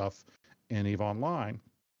backlogs of stuff in Eve Online.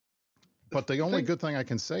 But the only good thing I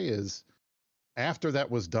can say is after that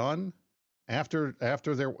was done, after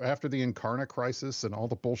the Incarnate Crisis and all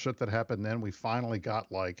the bullshit that happened, then we finally got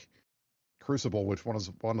like Crucible, which was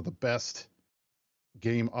one of the best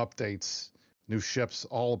game updates, new ships,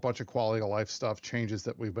 all a bunch of quality of life stuff, changes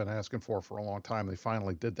that we've been asking for a long time. They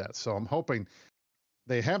finally did that. So I'm hoping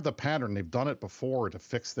they have the pattern. They've done it before to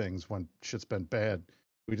fix things when shit's been bad.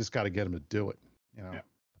 We just got to get them to do it. Yeah.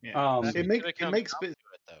 They've It become makes numb to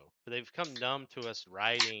it though. They've become numb to us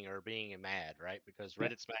writing or being mad, right? Because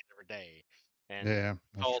Reddit's mad every day, and Yeah,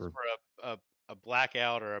 that's calls true. for a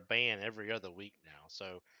blackout or a ban every other week now.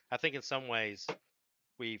 So I think in some ways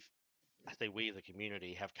we, the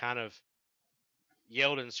community, have kind of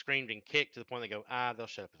yelled and screamed and kicked to the point they go, they'll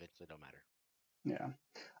shut up eventually. Don't matter. Yeah.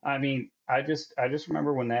 I mean, I just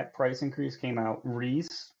remember when that price increase came out,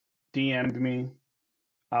 Reese DM'd me.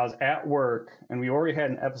 I was at work and we already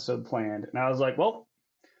had an episode planned, and I was like, well,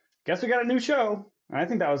 guess we got a new show. And I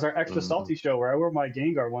think that was our extra salty show where I wore my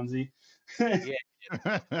Gengar onesie. Yeah.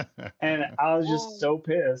 And I was just so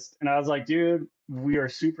pissed. And I was like, dude, we are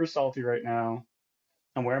super salty right now.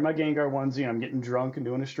 I'm wearing my Gengar onesie and I'm getting drunk and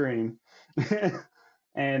doing a stream.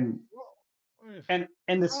 and I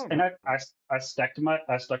stuck to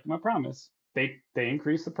my promise. They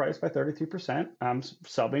increased the price by 32%. I'm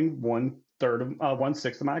subbing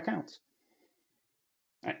 1/6 of my accounts.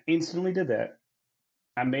 I instantly did that.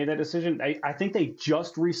 I made that decision. I think they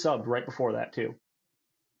just resubbed right before that too,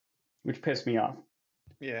 which pissed me off.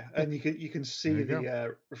 Yeah, and you can see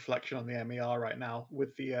the reflection on the MER right now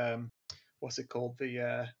with the what's it called,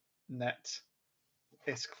 the net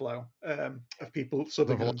ISK flow of people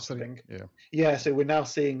subbing and unsubbing. Yeah. So we're now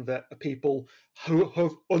seeing that people who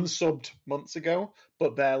have unsubbed months ago,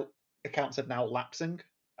 but their accounts are now lapsing,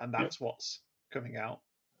 and that's what's coming out.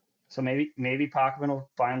 So maybe Pokemon will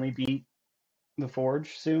finally beat the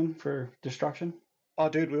Forge soon for destruction. Oh,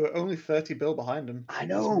 dude, we were only 30 bill behind him. I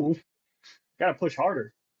know. Gotta push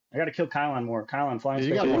harder. I gotta kill Kylon more. Kylon flying.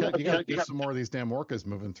 You gotta get some more of these damn orcas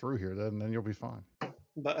moving through here, then you'll be fine.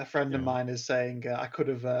 But a friend of mine is saying I could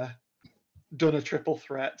have done a triple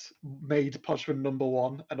threat, made Podgman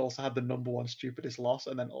 #1, and also had the #1 stupidest loss,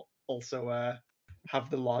 and then also have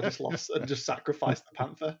the largest loss and just sacrifice the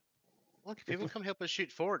Panther. Look, if people come help us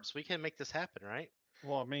shoot forwards, we can make this happen, right?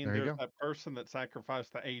 Well, I mean, there's that person that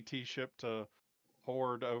sacrificed the AT ship to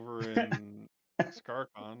Horde over in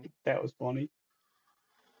Skarkon. That was funny.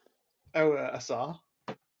 Oh, Asar?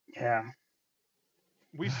 Yeah.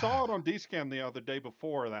 We saw it on DSCAM the other day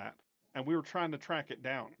before that, and we were trying to track it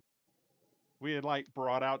down. We had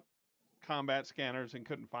brought out combat scanners and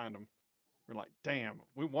couldn't find them. We're like, damn,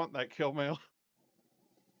 we want that kill mail.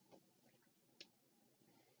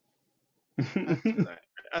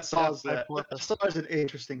 Asar's an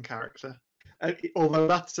interesting character. Although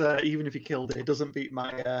that's even if he killed it, it doesn't beat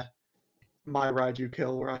my my Raiju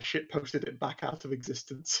kill where I shit posted it back out of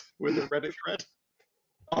existence with a Reddit thread.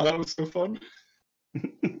 Oh, that was so fun.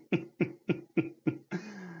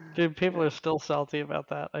 Dude, people are still salty about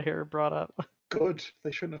that. I hear it brought up. Good.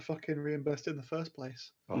 They shouldn't have fucking reimbursed it in the first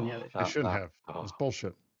place. Oh, yeah, they shouldn't have. It's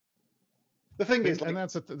bullshit. The thing is, and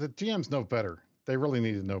that's the GMs know better. They really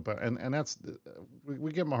need to know better, and that's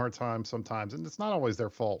we give them a hard time sometimes, and it's not always their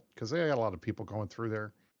fault because they got a lot of people going through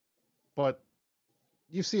there. But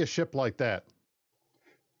you see a ship like that,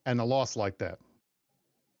 and a loss like that,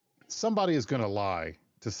 somebody is going to lie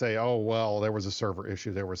to say, "Oh well, there was a server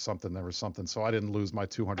issue, there was something, so I didn't lose my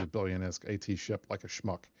 200 billion ISK AT ship like a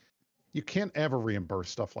schmuck." You can't ever reimburse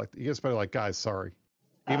stuff like that. You just better like, guys, sorry,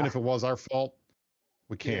 even if it was our fault,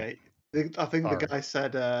 we can't. Yeah, I think the guy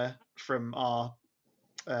said from our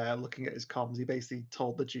looking at his comms, he basically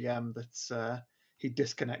told the GM that he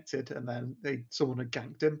disconnected and then someone had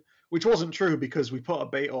ganked him, which wasn't true because we put a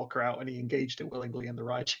bait orca out and he engaged it willingly in the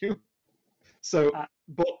Raichu. So,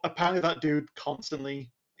 but apparently that dude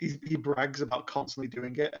constantly, he brags about constantly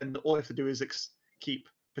doing it, and all you have to do is keep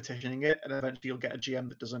petitioning it, and eventually you'll get a GM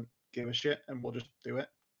that doesn't give a shit, and we'll just do it.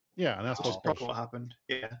 Yeah, and that's probably what happened.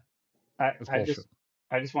 Yeah. I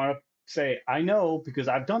just want to say, I know because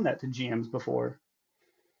I've done that to GMs before.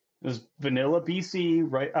 It was vanilla BC,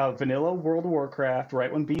 right? Vanilla World of Warcraft,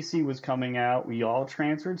 right when BC was coming out. We all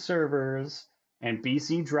transferred servers, And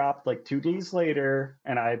BC dropped like 2 days later,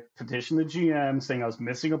 and I petitioned the GM saying I was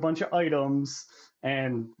missing a bunch of items,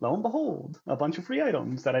 and lo and behold, a bunch of free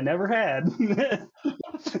items that I never had.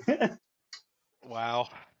 Wow.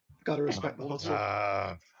 Gotta respect the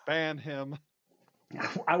hustle. Ban him.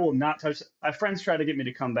 I will not touch. My friends tried to get me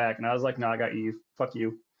to come back, and I was like, "No, I got Eve. Fuck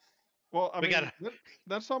you." Well, I We mean, gotta-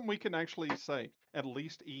 that's something we can actually say. At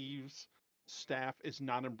least Eve's staff is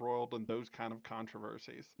not embroiled in those kind of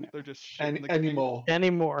controversies. Yeah. They're just shitting the game. Anymore.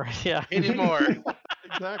 Anymore, yeah. Anymore.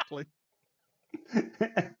 Exactly.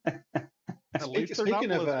 At least they're not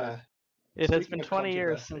Speaking of Blizzard. It has Speaking been of 20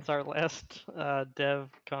 years controversy. since our last dev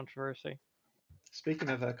controversy. Speaking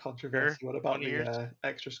of controversy, what about 20 years? the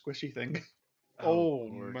extra squishy thing? Oh,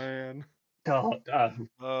 Lord. man. Oh,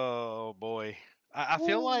 Oh boy. I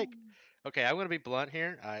feel like okay, I'm gonna be blunt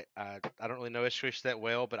here. I don't really know Squish that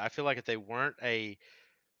well, but I feel like if they weren't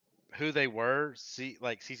who they were,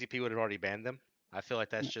 CCP would have already banned them. I feel like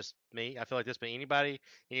that's just me. I feel like this been anybody,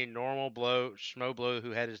 any normal schmo blow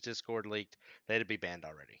who had his Discord leaked, they'd be banned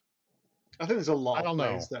already. I think there's a lot I of don't know.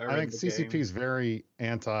 players that are I in think the CCP game. is very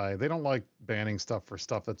anti. They don't like banning stuff for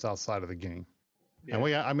stuff that's outside of the game. Yeah.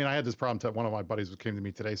 And I had this problem. One of my buddies came to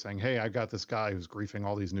me today saying, "Hey, I got this guy who's griefing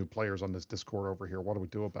all these new players on this Discord over here. What do we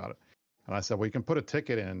do about it?" And I said, "Well, you can put a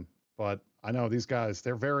ticket in, but I know these guys.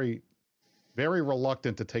 They're very, very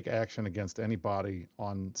reluctant to take action against anybody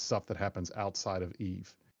on stuff that happens outside of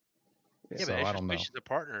Eve." Yeah, So but I don't know. Squish is a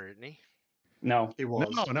partner, isn't he? no. He was.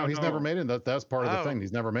 No, he's never made it. That's part of the Oh. thing.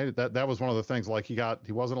 He's never made it. That was one of the things. Like he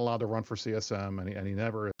wasn't allowed to run for CSM, and he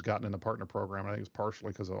never has gotten in the partner program. I think it's partially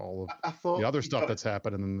because of all of I thought the other he stuff got- that's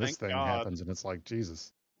happened, and then this Thank thing God. happens, and it's like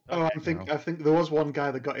Jesus. Oh, I You think know. there was one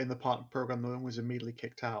guy that got in the partner program and was immediately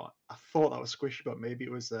kicked out. I thought that was Squishy, but maybe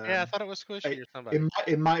it was. Yeah, I thought it was Squishy or somebody.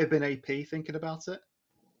 It might have been AP thinking about it.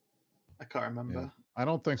 I can't remember. I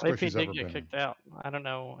don't think AP Squishy's did ever get been. kicked out. I don't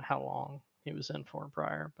know how long he was in for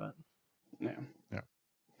prior, but Yeah. Yeah.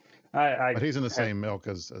 But he's in the same ilk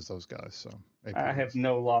as those guys. So AP I have is.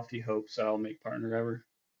 no lofty hopes I'll make partner ever.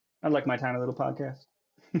 I like my tiny little podcast.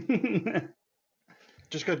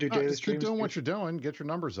 Just go do No, daily just keep streams. doing what you're doing. Get your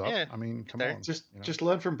numbers up. Yeah, I mean, come there. on. Just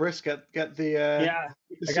learn from Brisc. Get the Yeah,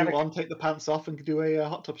 the I suit gotta- on, take the pants off, and do a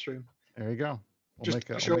hot tub stream. There you go. Just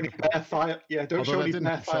don't show any bare fire. Yeah, don't Although show that any didn't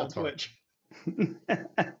bare have fire on Shell Talk. Twitch.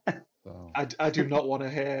 So. I do not want to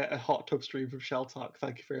hear a hot tub stream from Shell Talk.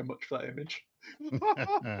 Thank you very much for that image.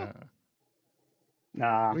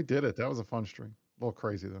 Nah, We did it. That was a fun stream. A little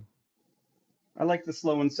crazy though. I like the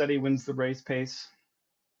slow and steady wins the race pace.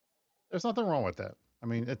 There's nothing wrong with that. I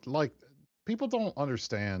mean, it's like people don't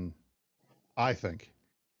understand, I think,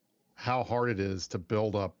 how hard it is to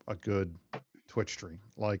build up a good Twitch stream.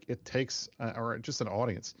 Like it takes, or just an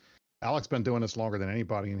audience. Alek's been doing this longer than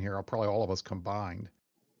anybody in here, probably all of us combined,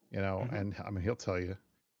 and I mean, he'll tell you,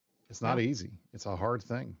 it's not easy. It's a hard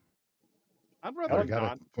thing. I'd rather gotta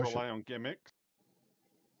not push rely it. on gimmicks,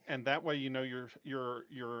 and that way,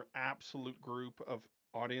 your absolute group of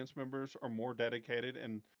audience members are more dedicated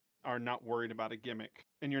and are not worried about a gimmick,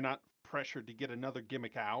 and you're not pressured to get another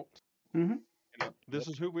gimmick out. Mm-hmm. This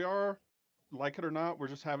is who we are, like it or not. We're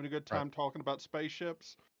just having a good time talking about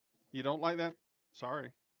spaceships. You don't like that? Sorry.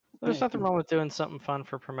 there's nothing wrong with doing something fun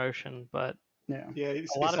for promotion, but Yeah,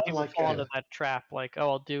 a lot of people fall into that trap. Like,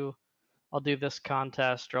 oh, I'll do this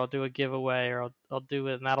contest, or I'll do a giveaway, or I'll do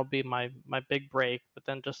it, and that'll be my big break. But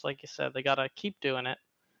then, just like you said, they gotta keep doing it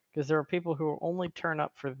because there are people who will only turn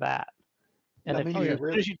up for that. And as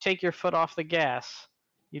soon as you take your foot off the gas,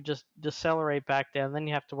 you just decelerate back down. Then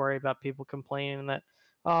you have to worry about people complaining that,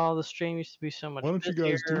 oh, the stream used to be so much. Why don't you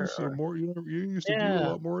guys do busier," some or, more? You used to do a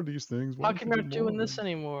lot more of these things. Why How don't come you you're do not more doing of this them?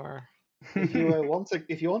 anymore?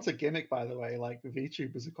 If you want a gimmick, by the way, like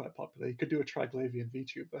VTubers are quite popular. You could do a Triglavian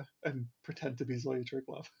VTuber and pretend to be Zoya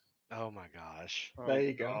Triglav. Oh my gosh. There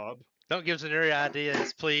you go. Don't give us any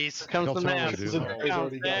ideas, please. Comes He'll the totally man. do This is that.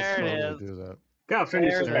 already got There it Totally is. do that. Gotta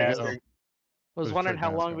finish There this it is. bastard. I was Put a wondering fake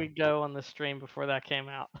how mask long on. we'd go on the stream before that came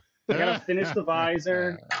out. Gotta finish the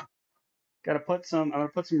visor. Gotta put some. I'm gonna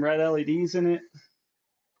put some red LEDs in it.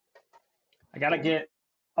 I gotta get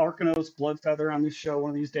Arcanos Bloodfeather on this show one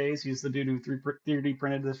of these days. He's the dude who 3D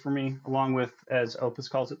printed this for me, along with, as Opus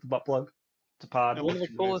calls it, the butt plug. It's a pod. That One of the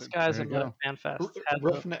looks coolest amazing. guys There in you Mud Fan Fest. Has the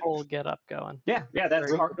Roughnecks. full get up going. Yeah, that's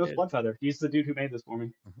Very Arcanos good. Bloodfeather. He's the dude who made this for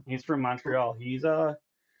me. He's from Montreal. He's in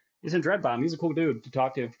Dreadbomb. He's a cool dude to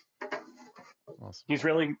talk to. Awesome. He's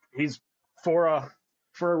for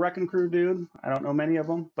a Wrecking Crew dude. I don't know many of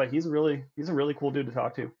them, but he's a really cool dude to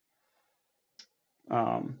talk to.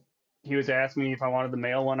 He was asking me if I wanted the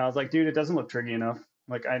male one. I was like, dude, it doesn't look triggy enough.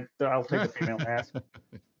 Like I'll take the female mask.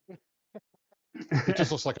 It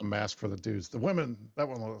just looks like a mask for the dudes. The women, that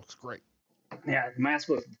one looks great. Yeah, mask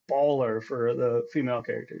was baller for the female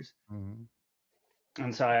characters. Mm-hmm.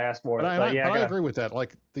 And so I asked for it. But yeah, I agree with that.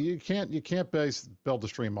 Like you can't build the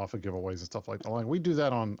stream off of giveaways and stuff like that. Like, we do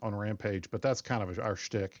that on Rampage, but that's kind of our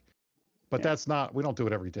shtick. But that's not, we don't do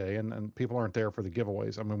it every day, and people aren't there for the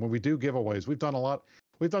giveaways. I mean, when we do giveaways, we've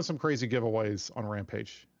done some crazy giveaways on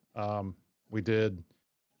Rampage. We did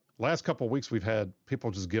last couple of weeks. We've had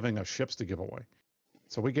people just giving us ships to give away.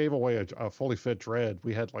 So we gave away a fully fit Dread.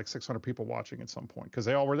 We had like 600 people watching at some point because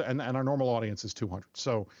they all were, and our normal audience is 200.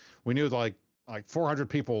 So we knew like 400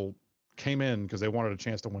 people came in because they wanted a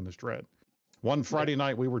chance to win this Dread. One Friday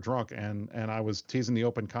night we were drunk and I was teasing the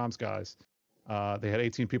open comms guys. They had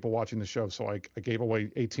 18 people watching the show, so I gave away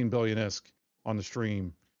 18 billion ISK on the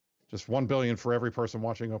stream, just 1 billion for every person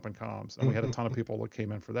watching open comms, and we had a ton of people that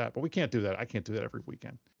came in for that. But we can't do that. I can't do that every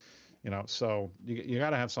weekend, So you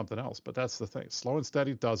got to have something else. But that's the thing. Slow and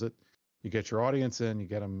steady does it. You get your audience in, you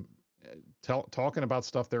get them talking about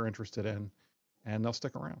stuff they're interested in, and they'll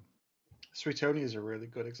stick around. Suetoni is a really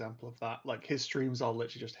good example of that. Like, his streams are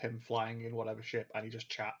literally just him flying in whatever ship, and he just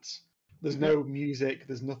chats. There's no music.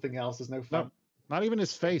 There's nothing else. There's no fun. No, not even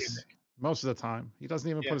his face. Most of the time, he doesn't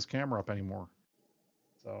even put his camera up anymore.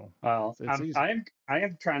 So well, it's easy. I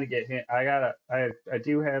am trying to get him. I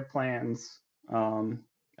do have plans.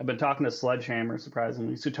 I've been talking to Sledgehammer.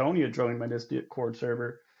 Surprisingly, Suetonia joined my Discord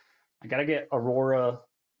server. I gotta get Aurora.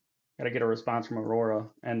 Gotta get a response from Aurora,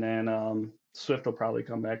 and then Swift will probably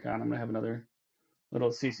come back on. I'm gonna have another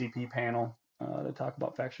little CCP panel to talk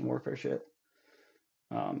about faction warfare shit.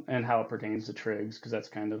 And how it pertains to Trigs, because that's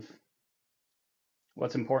kind of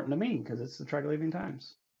what's important to me, because it's the Triglavian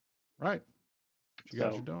times. Right. What you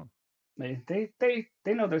guys are doing.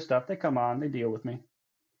 They know their stuff. They come on. They deal with me.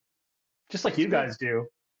 Just like you guys do.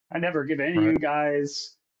 I never give any of you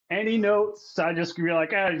guys any notes. I just be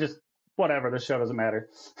like, just whatever. This show doesn't matter.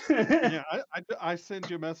 Yeah, I send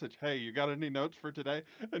you a message. Hey, you got any notes for today?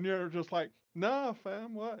 And you're just like, nah,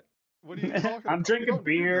 fam. What? What are you talking about? I'm drinking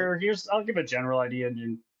beer. I'll give a general idea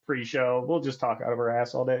in pre-show. We'll just talk out of our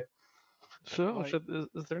ass all day. So,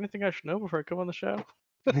 is there anything I should know before I come on the show?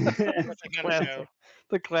 The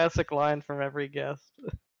the classic line from every guest.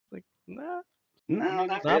 Like, nah. No,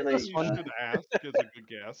 not really. really. You should ask as a good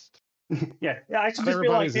guest. Yeah, I should just be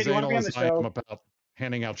like, hey, do you want to be on the show? About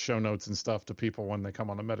handing out show notes and stuff to people when they come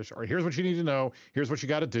on the meta show. All right, here's what you need to know. Here's what you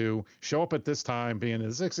got to do. Show up at this time, be in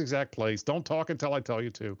this exact place. Don't talk until I tell you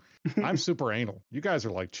to. I'm super anal. You guys are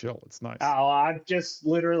like chill. It's nice. Oh, I'm just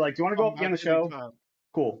literally like, do you want to go up on the show? Time.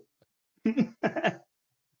 Cool.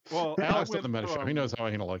 Well, Alex did the meta show. He knows how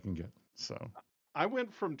anal I can get. So I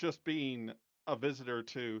went from just being a visitor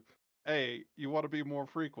to, hey, you want to be more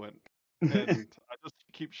frequent, and I just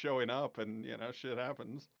keep showing up, and shit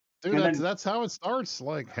happens. Dude, that's how it starts.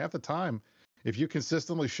 Like half the time, if you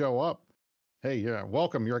consistently show up, hey, yeah,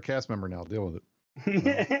 welcome. You're a cast member now. Deal with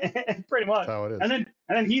it. Pretty much. That's how it is. And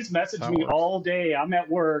then he's messaged me all day. I'm at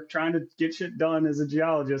work trying to get shit done as a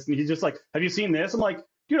geologist, and he's just like, "Have you seen this?" I'm like,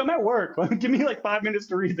 "Dude, I'm at work. Give me like 5 minutes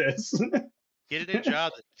to read this." Get a new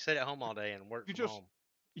job that you sit at home all day and work from home.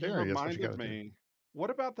 You reminded me.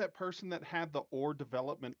 What about that person that had the ore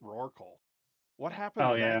development Rorqual? What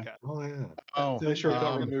happened to that guy? Oh, yeah. Oh, they sure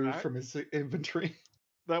got removed from his inventory.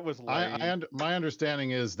 That was lame. My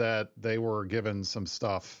understanding is that they were given some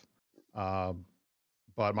stuff, but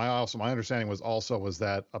my understanding was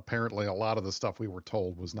that apparently a lot of the stuff we were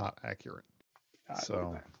told was not accurate.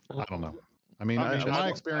 So I don't know. I mean, my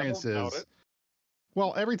experience is,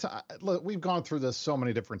 well, every time, look, we've gone through this so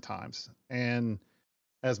many different times, and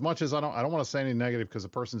as much as I don't want to say any negative because the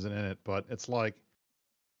person's in it, but it's like,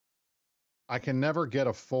 I can never get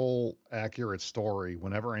a full, accurate story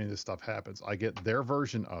whenever any of this stuff happens. I get their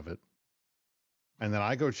version of it, and then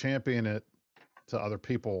I go champion it to other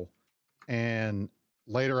people, and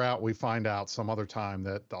later out we find out some other time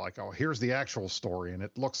that like, oh, here's the actual story, and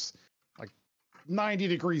it looks like 90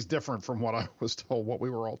 degrees different from what I was told, what we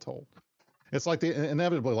were all told. It's like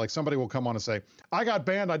inevitably, like somebody will come on and say, I got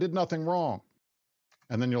banned, I did nothing wrong.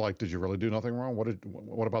 And then you're like, did you really do nothing wrong?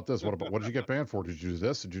 What about this? What did you get banned for? Did you do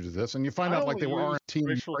this? Did you do this? And you find out like they were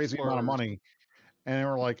RNT crazy amount of money. And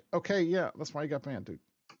we're like, okay, yeah, that's why you got banned, dude.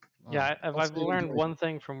 Yeah, I've learned one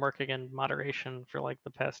thing from working in moderation for like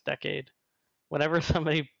the past decade. Whenever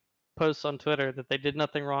somebody posts on Twitter that they did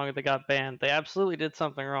nothing wrong or they got banned, they absolutely did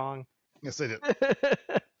something wrong. Yes, they did.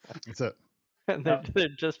 That's it. And they're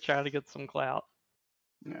just trying to get some clout.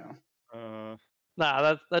 Yeah.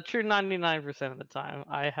 Nah, that's true 99% of the time.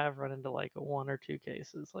 I have run into like 1 or 2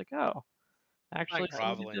 cases. Like, oh, actually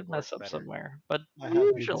somebody did mess up somewhere. But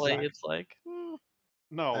usually it's like,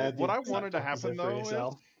 No, what I exact wanted to opposite happen for though is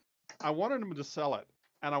yourself. I wanted them to sell it,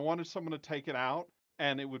 and I wanted someone to take it out,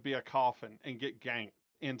 and it would be a coffin and get ganked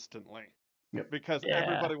instantly. Yep. Because Yeah.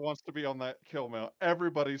 everybody wants to be on that kill mill.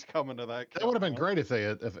 Everybody's coming to that kill That would have been mill. great if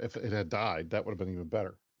it had died. That would have been even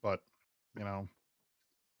better. But you know,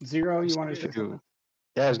 Zero, I've you seen want a to say few- something?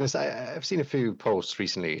 Yeah, I was going to say, I've seen a few posts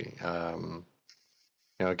recently.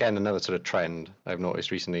 Again, another sort of trend I've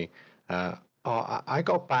noticed recently. I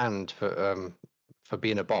got banned for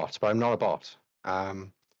being a bot, but I'm not a bot.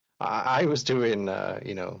 I was doing,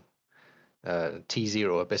 T0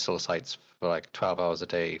 abyssal sites for like 12 hours a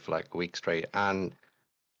day for like a week straight, and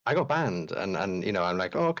I got banned. And I'm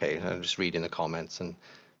like, oh, okay. I'm just reading the comments, and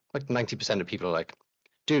like 90% of people are like,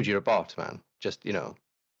 dude, you're a bot, man. Just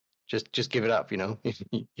give it up,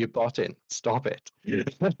 you're botting. Stop it.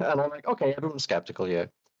 And I'm like, okay, everyone's skeptical here.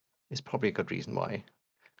 It's probably a good reason why.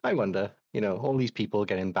 I wonder, all these people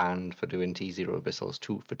getting banned for doing T0 abyssals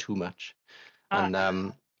for too much. And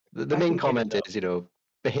the I main can get comment it, is,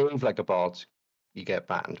 behave like a bot, you get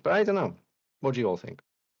banned. But I don't know. What do you all think?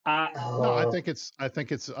 no, I think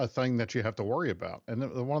it's a thing that you have to worry about. And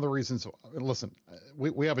one of the reasons, listen,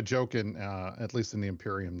 we have a joke in at least in the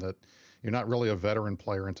Imperium that you're not really a veteran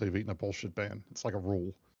player until you've eaten a bullshit ban. It's like a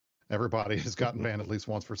rule. Everybody has gotten banned at least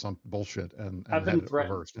once for some bullshit and I've had been it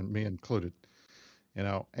threatened. reversed, and me included.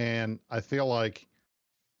 And I feel like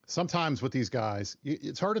sometimes with these guys,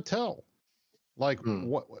 it's hard to tell. Like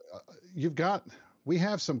what you've got, we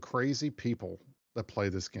have some crazy people that play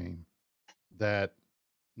this game that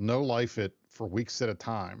no life it for weeks at a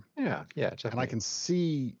time. Yeah, definitely. And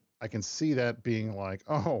I can see that being like,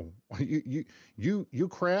 oh, you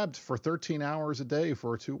crabbed for 13 hours a day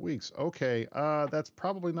for 2 weeks. Okay, that's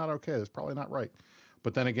probably not okay. That's probably not right.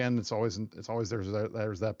 But then again, it's always there's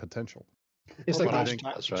that potential. It's like Probably the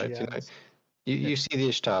not Ishtars, for right? GMs. You see the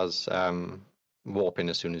Ishtars warping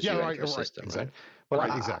as soon as you enter a system, exactly. right? Well,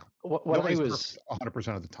 Right, exactly. When Nobody's I was perfect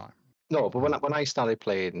 100% of the time. No, but when I started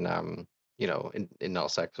playing, in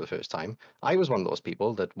Nullsec for the first time, I was one of those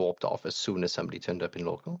people that warped off as soon as somebody turned up in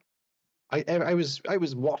local. I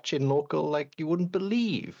was watching local like you wouldn't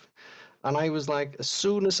believe, and I was like, as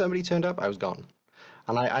soon as somebody turned up, I was gone.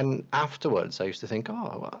 And afterwards, I used to think,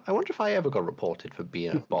 oh, I wonder if I ever got reported for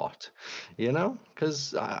being a bot,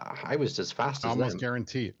 because I was as fast I as almost them.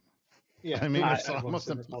 guarantee it. Yeah, I mean, it's everyone's almost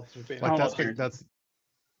been reported for being like a that's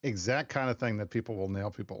exact kind of thing that people will nail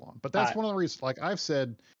people on. But that's one of the reasons. Like I've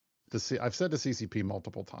said to CCP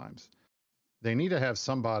multiple times, they need to have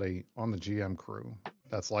somebody on the GM crew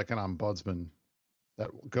that's like an ombudsman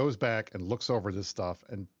that goes back and looks over this stuff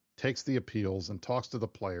and takes the appeals and talks to the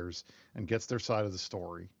players and gets their side of the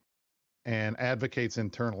story and advocates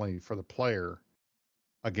internally for the player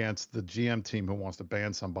against the GM team who wants to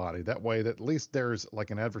ban somebody. That way, that at least there's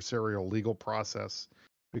like an adversarial legal process,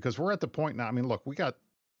 because we're at the point now. I mean, look, we got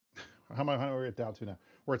how are we down to now?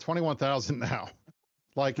 We're at 21,000 now.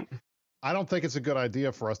 Like, I don't think it's a good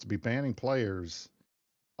idea for us to be banning players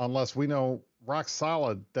unless we know rock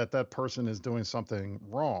solid that that person is doing something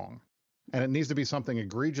wrong. And it needs to be something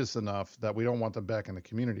egregious enough that we don't want them back in the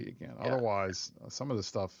community again. Yeah. Otherwise, some of this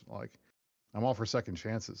stuff, like, I'm all for second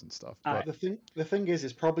chances and stuff. But the thing is,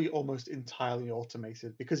 it's probably almost entirely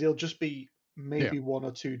automated because it'll just be maybe one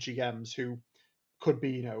or two GMs who could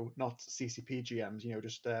be, not CCP GMs,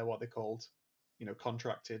 just what they called,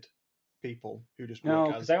 contracted people who just work No,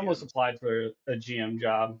 as because I almost GMs. applied for a GM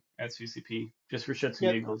job at CCP just for shits and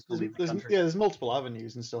Yeah, giggles to leave the country. there's multiple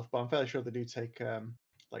avenues and stuff, but I'm fairly sure they do take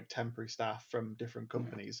like temporary staff from different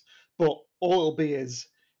companies. But all it'll be is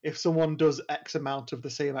if someone does X amount of the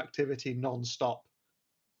same activity non-stop,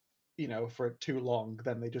 for too long,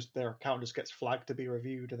 then their account just gets flagged to be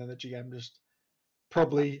reviewed, and then the GM just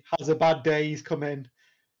probably has a bad day. He's come in,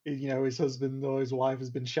 his husband or his wife has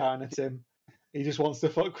been shouting at him. He just wants to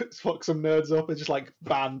fuck some nerds up and just like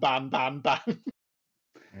ban. there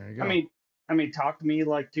you go. I mean, talk to me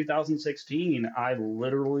like 2016. I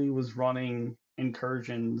literally was running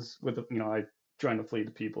incursions with, I joined the fleet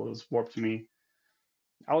of people. It was Warp to Me.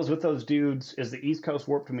 I was with those dudes as the East Coast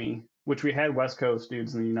Warp to Me, which we had West Coast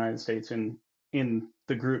dudes in the United States in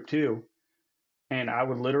the group too. And I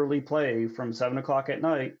would literally play from 7 o'clock at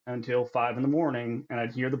night until 5 in the morning, and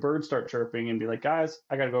I'd hear the birds start chirping and be like, guys,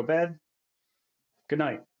 I got to go to bed. Good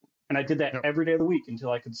night. And I did that every day of the week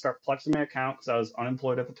until I could start flexing my account because I was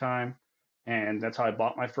unemployed at the time. And that's how I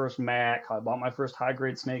bought my first Mac, how I bought my first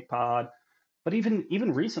high-grade snake pod. But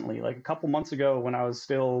even recently, like a couple months ago when I was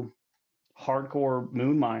still hardcore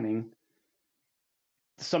moon mining,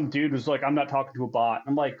 some dude was like, I'm not talking to a bot.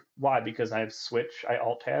 I'm like, why? Because I have Switch. I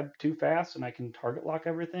alt-tab too fast and I can target lock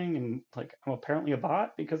everything. And like, I'm apparently a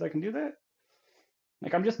bot because I can do that.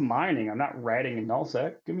 Like, I'm just mining. I'm not ratting in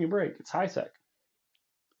nullsec. Give me a break. It's high sec.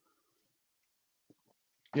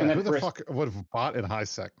 Yeah, who the fuck would have bought in high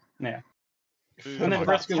sec? Yeah. Dude, And then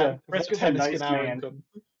like, Brisc is a nice man.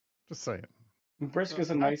 Just saying. Brisc is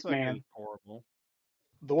a high nice sec man. is horrible.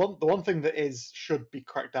 The one thing that should be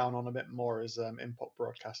cracked down on a bit more is input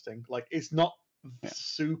broadcasting. Like, it's not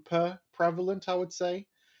super prevalent, I would say,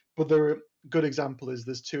 but there are good example is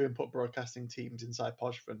there's 2 input broadcasting teams inside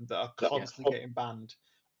Podfin that are constantly getting banned,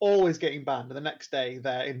 always getting banned, and the next day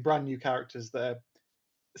they're in brand new characters that are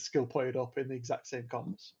skill played up in the exact same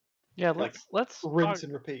comms. Yeah, Like, let's rinse talk,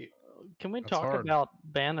 and repeat. Can we That's talk hard. about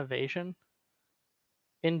ban evasion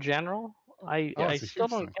in general? I it's a still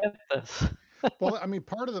huge don't thing. get this. Well, I mean,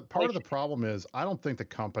 part of the problem is I don't think the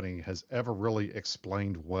company has ever really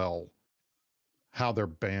explained well how their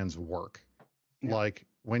bans work. Yeah. Like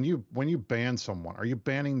when you ban someone, are you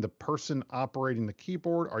banning the person operating the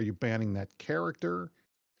keyboard? Are you banning that character?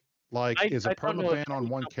 Like, is a I don't know if permaban on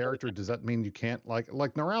one character? Does that mean you can't like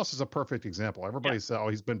Norals is a perfect example. Everybody said, oh,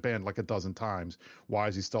 he's been banned like a dozen times. Why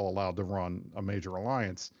is he still allowed to run a major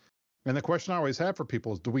alliance? And the question I always have for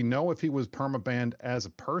people is, do we know if he was permabanned as a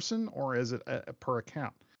person or is it per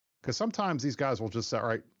account? Because sometimes these guys will just say, all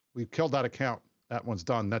right, we've killed that account. That one's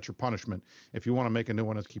done. That's your punishment. If you want to make a new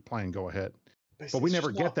one and keep playing, go ahead. But we never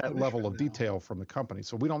get that level of detail from the company,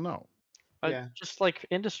 so we don't know. Just like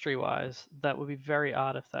industry-wise, that would be very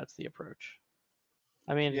odd if that's the approach.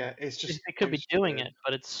 I mean, yeah, it's just they could be doing it,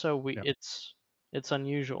 but it's so it's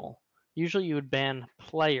unusual. Usually, you would ban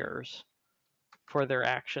players for their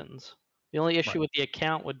actions. The only issue with the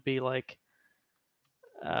account would be like,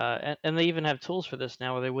 and they even have tools for this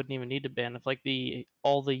now, where they wouldn't even need to ban if like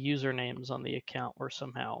all the usernames on the account were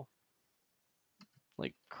somehow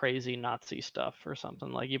like crazy Nazi stuff or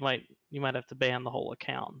something. Like you might have to ban the whole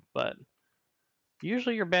account, but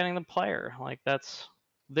usually you're banning the player. Like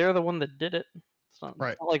they're the one that did it. It's not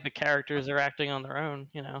like the characters are acting on their own,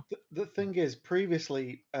 you know. The thing is,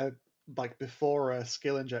 previously, like before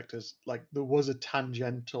skill injectors, like there was a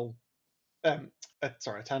tangible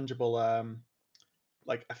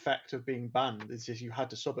like effect of being banned. It's just you had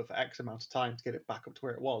to sub it for X amount of time to get it back up to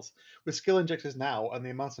where it was. With skill injectors now and the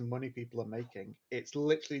amount of money people are making, it's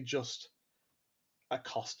literally just a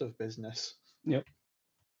cost of business. Yep.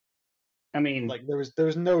 I mean, like there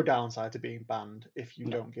is no downside to being banned if you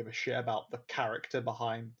don't give a shit about the character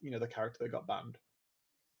behind, the character that got banned.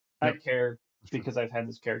 I care because I've had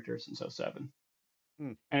this character since 07.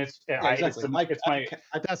 Hmm. And it's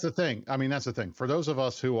that's the thing. I mean, that's the thing. For those of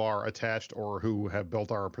us who are attached or who have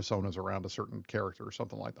built our personas around a certain character or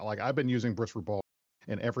something like that, like I've been using Brisc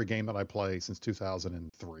in every game that I play since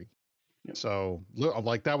 2003. Yep. So,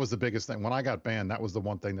 like, that was the biggest thing. When I got banned, that was the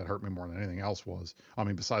one thing that hurt me more than anything else was, I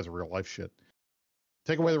mean, besides the real life shit.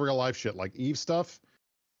 Take away the real life shit, like Eve stuff,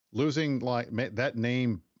 losing, like, that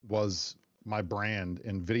name was my brand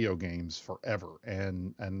in video games forever.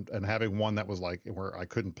 And having one that was like, where I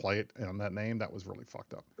couldn't play it on that name, that was really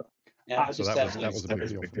fucked up. Yeah, so that was a big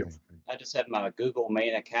deal for me. I just had my Google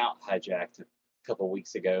main account hijacked a couple of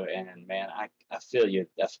weeks ago, and man, I feel you.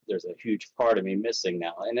 There's a huge part of me missing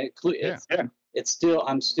now, and it's still,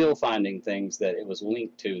 I'm still finding things that it was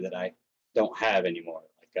linked to that I don't have anymore.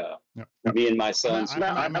 Like me and my sons. I'm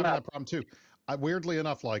having that problem too. Weirdly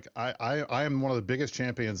enough, like I am one of the biggest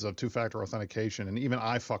champions of two-factor authentication, and even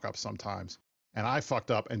I fuck up sometimes. And I fucked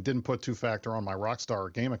up and didn't put two-factor on my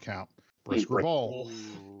Rockstar game account, Brisc Revolve,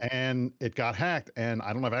 and it got hacked, and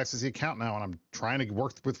I don't have access to the account now, and I'm trying to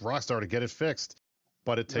work with Rockstar to get it fixed,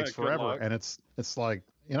 but it takes forever, and it's like,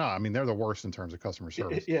 I mean, they're the worst in terms of customer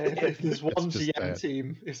service. Yeah, if there's one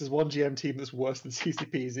GM team that's worse than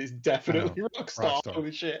CCPs, it's definitely Rockstar.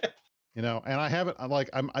 Holy shit. And I haven't,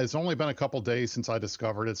 it's only been a couple days since I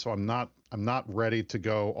discovered it, so I'm not ready to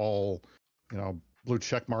go all, blue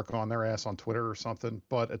check mark on their ass on Twitter or something.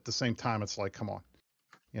 But at the same time, it's like, come on,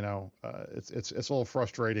 it's a little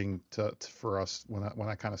frustrating for us when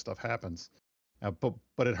that kind of stuff happens.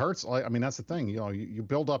 But it hurts. Like, I mean, that's the thing. You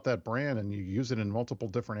build up that brand and you use it in multiple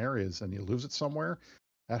different areas, and you lose it somewhere,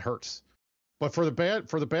 that hurts. But for the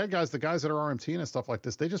bad guys, the guys that are RMT and stuff like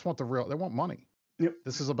this, they just want they want money. Yep.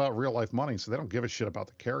 This is about real life money, so they don't give a shit about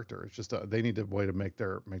the character. It's just they need a way to make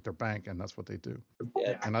their bank, and that's what they do.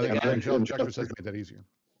 Yeah, and I think Injectors has made that easier.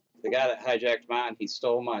 The guy that hijacked mine, he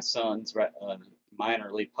stole my son's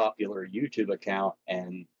minorly popular YouTube account,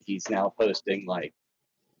 and he's now posting like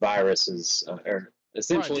viruses or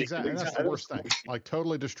essentially. Right, exactly. And that's the worst thing. Like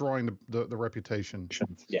totally destroying the reputation.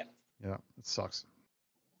 Yeah. Yeah, it sucks.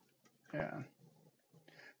 Yeah.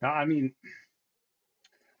 No, I mean,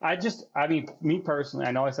 me personally,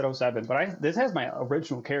 I know I said 07, but this has my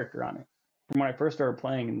original character on it. from when I first started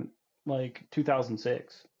playing in like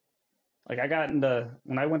 2006. Like I got into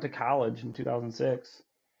when I went to college in 2006.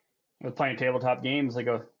 I was playing tabletop games like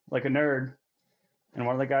a nerd, and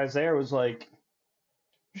one of the guys there was like,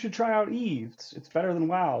 "You should try out Eve. It's better than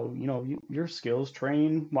WoW. You know, your skills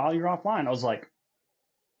train while you're offline." I was like,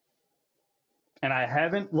 and I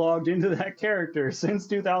haven't logged into that character since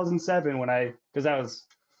 2007 because that was,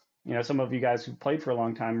 some of you guys who played for a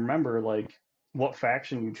long time remember like what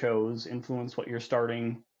faction you chose influenced what your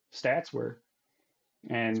starting stats were.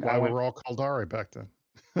 And That's why we were all Caldari back then.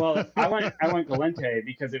 Well, I went Galente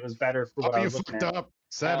because it was better for what I was looking at. Up.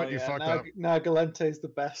 Sabbat, you fucked up. Now Galente is the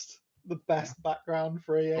best background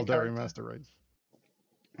for a Caldari Master Race.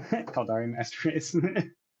 Caldari Master Race.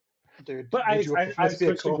 Dude, but I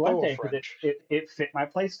switched to Galente because it fit my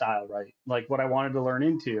play style right, like what I wanted to learn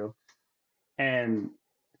into, and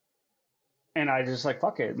I just like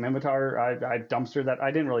fuck it, Mimitar. I dumpstered that. I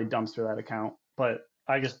didn't really dumpster that account, but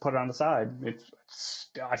I just put it on the side.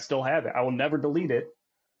 I still have it. I will never delete it.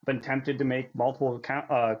 Been tempted to make multiple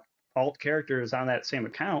alt characters on that same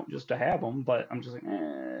account just to have them, but I'm just like,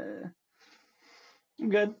 I'm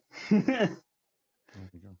good. There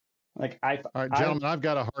you go. Like all right, gentlemen, I've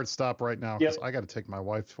got a hard stop right now because I got to take my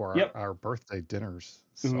wife to our birthday dinners,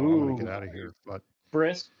 so I'm gonna get out of here. But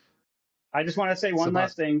Brisc, I just want to say one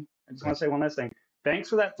last thing. Thanks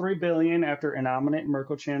for that 3 billion after Innominate and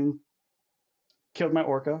Merkelchin killed my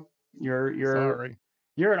orca. You're an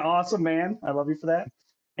awesome man. I love you for that.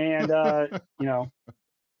 And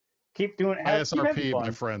keep doing it. ISRP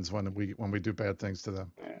my friends when we do bad things to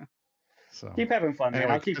them. Yeah. So keep having fun, man.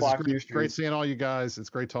 Anyway, I'll keep watching your streams. Great seeing all you guys. It's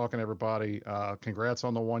great talking to everybody. Congrats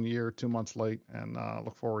on the 1 year, 2 months late, and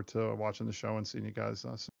look forward to watching the show and seeing you guys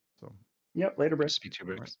soon. So yep, later, Brisc. Speak to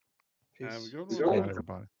you, Brisc. Good night,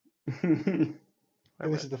 everybody.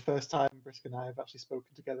 And this is the first time Brisc and I have actually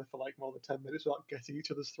spoken together for like more than 10 minutes without getting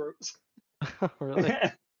each other's throats. Really?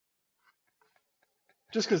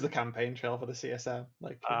 Just because the campaign trail for the CSM.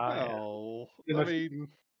 Like, I mean,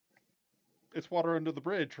 it's water under the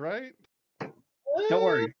bridge, right? Don't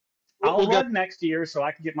worry. I'll run next year so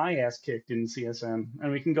I can get my ass kicked in CSM,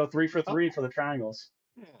 and we can go 3 for 3 for the triangles.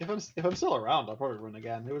 If I'm still around, I'll probably run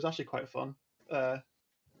again. It was actually quite fun.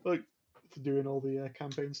 Like doing all the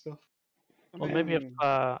campaign stuff. Well, maybe if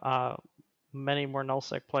many more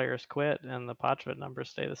nullsec players quit and the Parchment numbers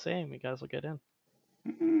stay the same, you guys will get in.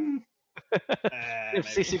 If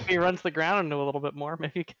CCP runs the ground into a little bit more,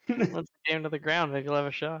 maybe runs the game to the ground, maybe you'll have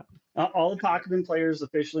a shot. All the Pokemon players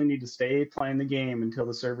officially need to stay playing the game until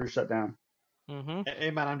the servers shut down. Mm-hmm.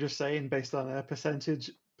 Hey man, I'm just saying, based on a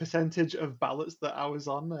percentage of ballots that I was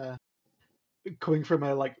on, coming from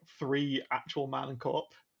a 3 actual man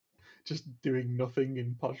co-op, just doing nothing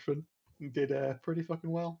in Podford, did pretty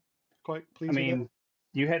fucking well. Quite pleased. I mean,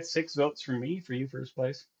 you had 6 votes from me for you first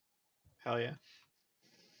place. Hell yeah.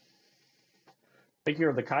 I think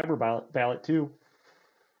you're the Kyber ballot too.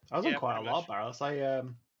 I was on quite a lot of ballots.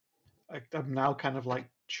 I'm now kind of like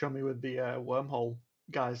chummy with the wormhole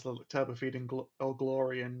guys, like Turbo Feeding, Old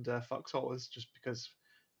Glory, and Foxholes, just because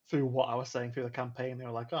through what I was saying through the campaign, they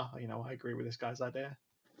were like, I agree with this guy's idea.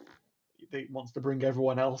 He wants to bring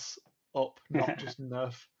everyone else up, not just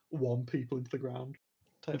nerf 1 people into the ground.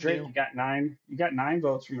 Drake, you got 9. You got 9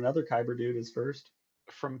 votes from another Kyber dude as first.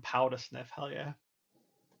 From Powder Sniff, hell yeah.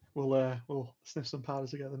 We'll sniff some powder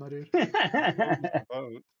together, my dude. What,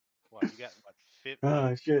 you got 50?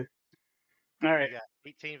 Oh shit. All right. You got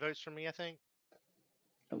 18 votes from me, I think.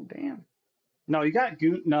 Oh damn. No, you got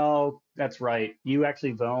Goon. No, that's right. You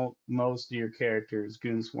actually vote most of your characters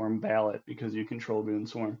Goonswarm ballot because you control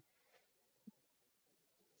Goonswarm.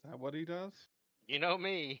 Is that what he does? You know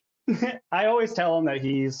me. I always tell him that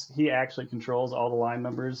he actually controls all the line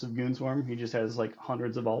members of Goonswarm. He just has like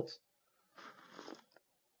hundreds of alts.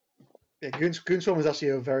 Yeah, Goonswarm is actually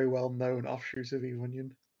a very well-known offshoot of Eve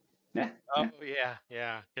Onion. Yeah. Oh,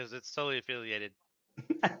 yeah, because it's totally affiliated.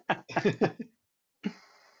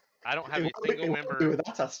 I don't have a single member. With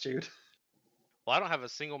that attitude. Well, I don't have a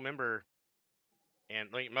single member,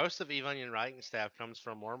 and like most of Eve Onion writing staff comes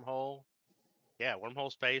from Wormhole. Yeah,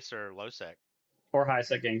 Wormhole Space or Lowsec. Or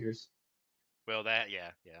High-Sec Anchors. Well,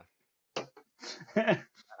 yeah.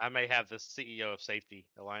 I may have the CEO of Safety,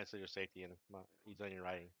 Alliance Leader Safety, in my Eve Onion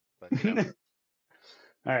writing. But,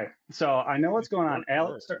 All right, so I know what's going on.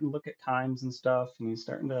 Alek's starting to look at times and stuff, and he's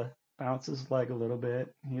starting to bounce his leg a little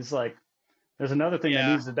bit. He's like, "There's another thing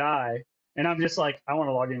that needs to die," and I'm just like, "I want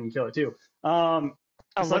to log in and kill it too." I'm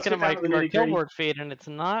looking at my killboard feed, and it's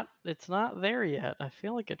not there yet. I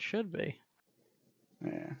feel like it should be.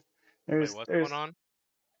 Yeah. what's going on?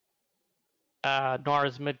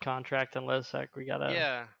 Nora's mid-contract and Lezsec. We gotta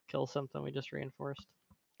Yeah. kill something we just reinforced.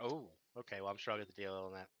 Oh, okay. Well, I'm sure I'll get the DLL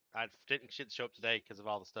on that. I didn't show up today because of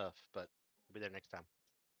all the stuff, but I'll be there next time.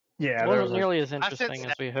 Yeah, It there wasn't was nearly as I sent interesting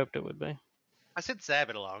as we hoped it would be. I sent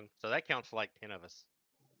Sabbat along, so that counts for like 10 of us.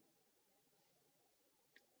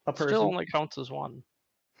 a person. Still only counts as one.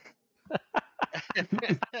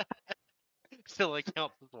 Still only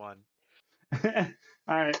counts as one.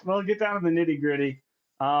 All right, well, get down to the nitty gritty.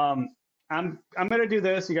 I'm gonna do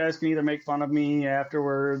this. You guys can either make fun of me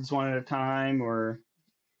afterwards, one at a time, or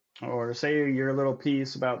say your little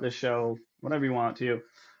piece about this show, whatever you want to.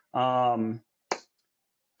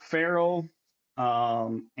 Farrell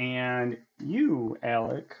and you,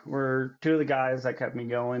 Alek, were two of the guys that kept me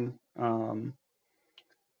going.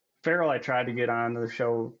 Farrell, I tried to get on the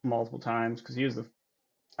show multiple times because he was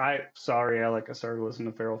sorry, Alek, I started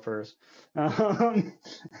listening to Farrell first.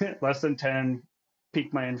 Less than 10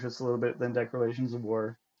 piqued my interest a little bit, then Declarations of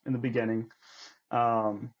War in the beginning.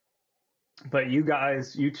 But you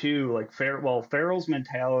guys, you two, like Farrell's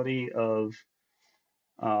mentality of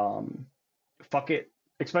fuck it,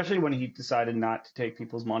 especially when he decided not to take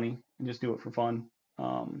people's money and just do it for fun.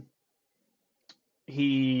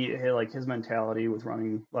 He like his mentality was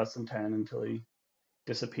running less than 10 until he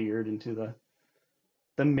disappeared into the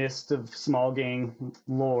mist of small gang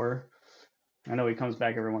lore. I know he comes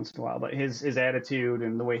back every once in a while, but his attitude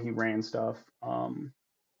and the way he ran stuff,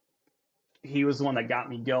 he was the one that got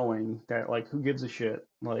me going. That like, who gives a shit?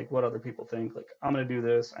 Like what other people think? Like I'm gonna do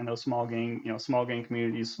this. I know small gang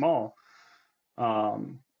community is small,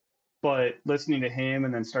 but listening to him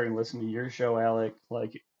and then starting listening to your show, Alek,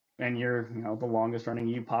 like, and you're the longest running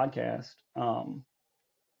EU podcast.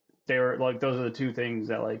 They were like those are the two things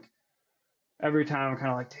that like every time I'm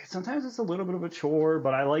kind of like, dude, sometimes it's a little bit of a chore,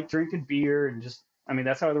 but I like drinking beer and just, I mean,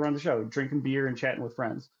 that's how I run the show, drinking beer and chatting with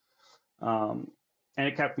friends. And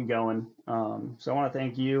it kept me going. So I want to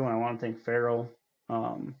thank you, and I want to thank Farrell.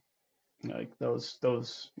 Like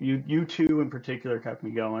you two in particular kept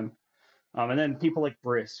me going. And then people like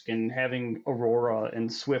Brisc and having Aurora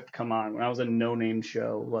and Swift come on when I was a no-name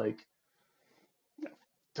show, like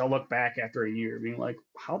to look back after a year, being like,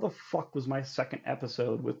 how the fuck was my second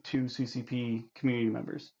episode with two CCP community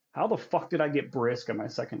members? How the fuck did I get Brisc on my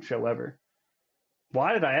second show ever?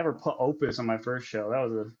 Why did I ever put Opus on my first show?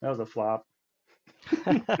 That was a flop.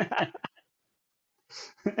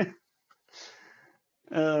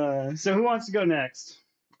 So who wants to go next?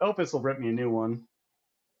 Opus will rip me a new one.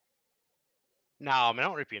 No, I mean, I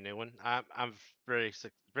don't rip you a new one. I'm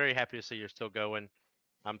very happy to see you're still going.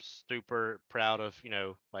 I'm super proud of,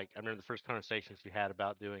 like I remember the first conversations we had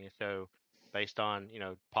about doing a show based on,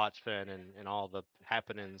 Potsfin and all the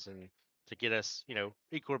happenings and to get us,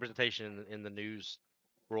 equal representation in the news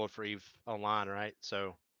world for Eve Online, right?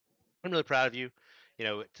 So I'm really proud of you,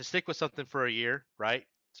 to stick with something for a year, right?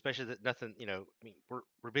 Especially that nothing, I mean,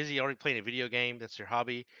 we're busy already playing a video game. That's your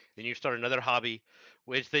hobby. Then you start another hobby,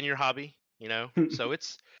 which then your hobby, So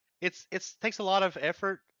it's takes a lot of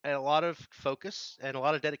effort and a lot of focus and a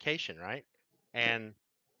lot of dedication, right? And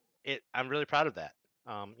I'm really proud of that.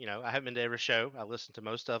 I haven't been to every show. I listened to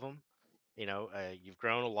most of them. You've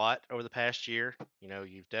grown a lot over the past year.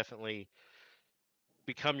 You've definitely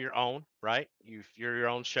become your own, right? You're your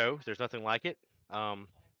own show. There's nothing like it. And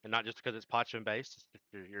not just because it's Pachman based,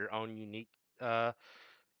 you're your own unique, uh,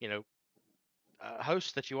 you know,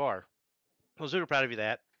 host that you are. I was super proud of you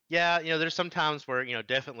that. Yeah, there's some times where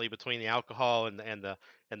definitely between the alcohol and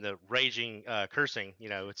the raging cursing,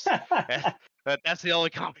 it's that's the only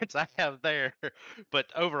comments I have there. But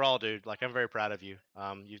overall, dude, like I'm very proud of you.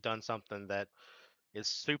 You've done something that is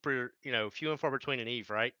super, few and far between in Eve,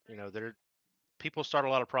 right? There people start a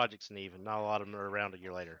lot of projects in Eve, and not a lot of them are around a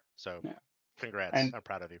year later. So, Yeah. congrats! I'm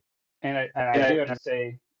proud of you. And I do have to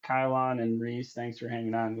say, Kylon and Reece, thanks for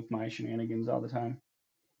hanging on with my shenanigans all the time.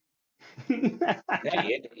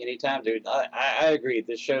 Hey, anytime, dude. I agree.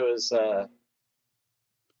 This show is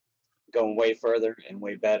going way further and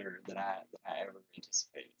way better than I ever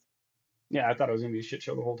anticipated. Yeah, I thought it was gonna be a shit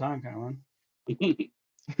show the whole time, Kylon.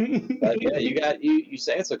 But yeah, you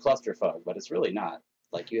say it's a clusterfuck, but it's really not.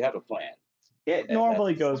 Like you have a plan. It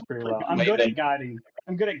normally goes pretty well. I'm good at guiding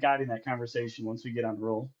that conversation once we get on the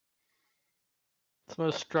roll. It's the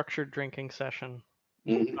most structured drinking session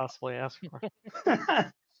you could possibly ask for.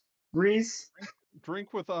 Reece,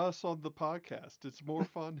 Drink with us on the podcast. It's more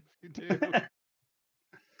fun if you do.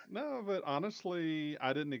 No, but honestly,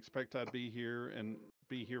 I didn't expect I'd be here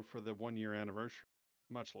for the 1 year anniversary,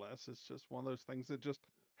 much less. It's just one of those things that just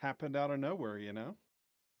happened out of nowhere, And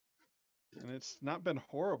it's not been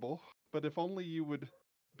horrible, but if only you would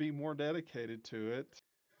be more dedicated to it.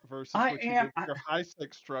 versus I what you am. did with your high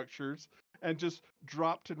six structures and just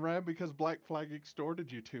dropped and ran because Black Flag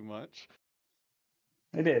extorted you too much.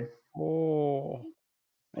 I did. Oh,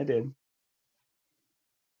 I did.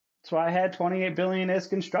 That's why I had 28 billion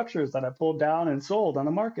ISKN structures that I pulled down and sold on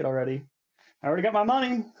the market already. I already got my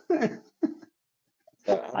money.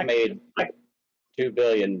 So I made like $2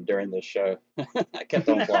 billion during this show. I kept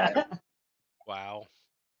on flying. Wow.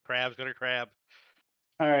 Crab's gonna crab.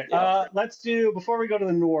 All right. Yeah. Let's do, before we go to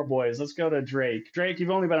the Noir boys, let's go to Drake. Drake, you've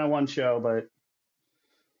only been on one show, but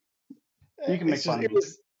you can make It's just fun of it me.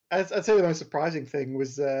 was. I'd say the most surprising thing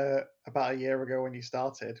was about a year ago when you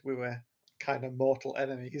started. We were kind of mortal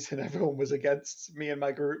enemies, and everyone was against me and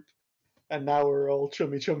my group. And now we're all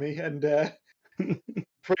chummy, and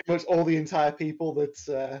pretty much all the entire people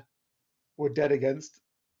that were dead against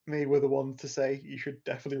me were the ones to say you should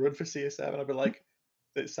definitely run for CSM, and I'd be like,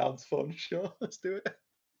 "It sounds fun, sure, let's do it."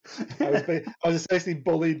 I was essentially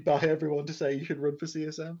bullied by everyone to say you should run for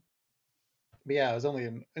CSM. But yeah, I was only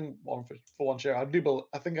in one for one show. I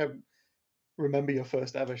think I remember your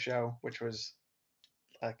first ever show, which was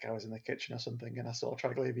like I was in the kitchen or something, and I saw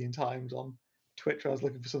Triglavian Times on Twitch. I was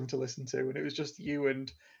looking for something to listen to, and it was just you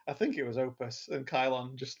and I think it was Opus and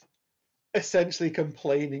Kylon just essentially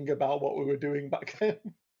complaining about what we were doing back then.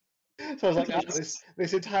 So I was like,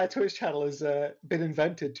 this entire Twitch channel has been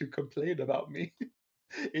invented to complain about me.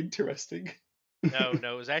 Interesting. No,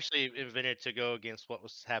 it was actually invented to go against what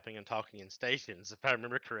was happening in Talking in Stations, if I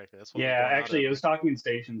remember correctly. That's what was Yeah, born out actually, of it was it. Talking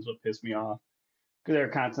Stations what pissed me off. Because they were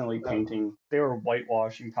constantly painting. They were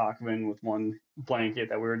whitewashing Talkman with one blanket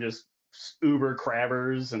that we were just uber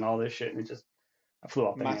crabbers and all this shit, and I flew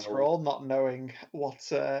off the handle. Matarol not knowing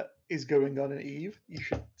what is going on in Eve, you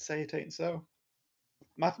should say it ain't so.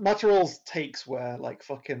 Matarol's takes were like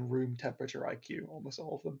fucking room temperature IQ, almost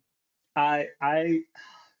all of them.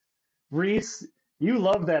 Reese, you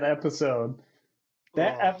love that episode.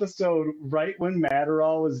 That episode, right when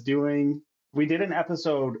Matterall was doing, we did an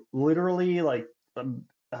episode literally like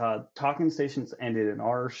Talking Stations ended and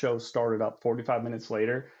our show started up 45 minutes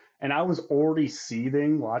later. And I was already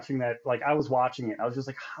seething watching that. Like, I was watching it. I was just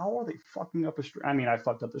like, how are they fucking up a stream? I mean, I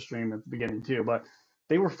fucked up the stream at the beginning too, but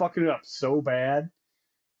they were fucking it up so bad.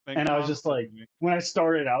 And I was just like, when I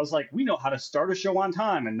started, I was like, we know how to start a show on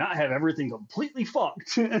time and not have everything completely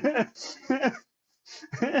fucked.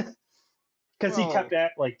 Because he kept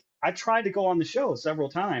at like I tried to go on the show several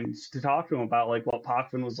times to talk to him about like what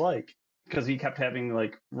Pochman was like because he kept having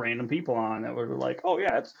like random people on that were like, oh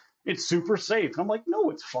yeah, it's super safe. I'm like, no,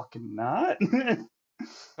 it's fucking not.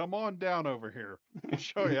 Come on down over here. We'll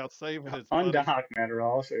show you how safe it is, On buddy. Doc Matter,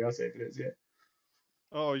 I'll show you how safe it is. Yeah.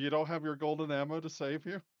 Oh, you don't have your golden ammo to save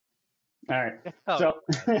you? All right. Oh, So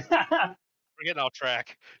we're getting off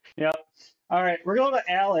track. yep. All right, we're going to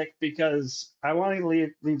Alek because I want to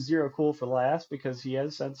leave Zeeroak cool for last because he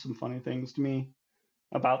has said some funny things to me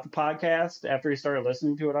about the podcast after he started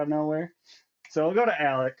listening to it out of nowhere. So we'll go to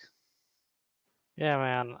Alek. yeah,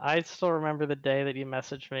 man. I still remember the day that you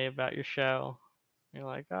messaged me about your show. You're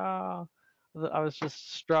like, oh, I was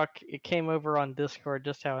just struck. It came over on Discord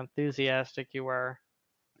just how enthusiastic you were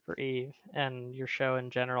for Eve and your show in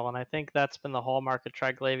general. And I think that's been the hallmark of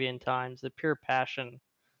Triglavian Times, the pure passion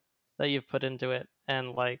that you've put into it.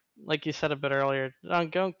 And like you said a bit earlier,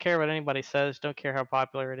 don't care what anybody says. Don't care how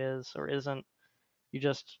popular it is or isn't.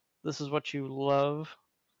 This is what you love.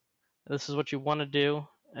 This is what you want to do.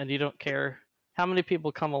 And you don't care how many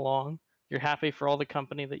people come along. You're happy for all the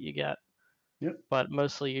company that you get. Yep. But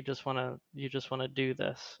mostly you just want to do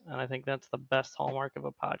this. And I think that's the best hallmark of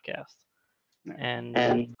a podcast. And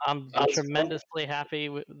I'm tremendously happy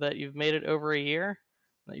that you've made it over a year,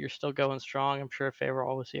 that you're still going strong. I'm sure if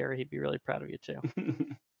Favorall was here, he'd be really proud of you too.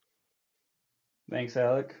 Thanks,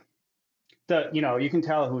 Alek. You can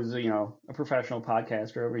tell who's a professional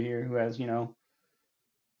podcaster over here who has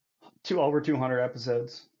over 200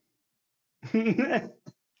 episodes.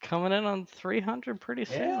 Coming in on 300 pretty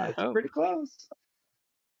soon. Yeah, I it's hope pretty close.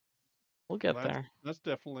 we'll get there. That's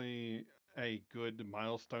definitely a good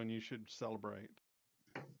milestone you should celebrate.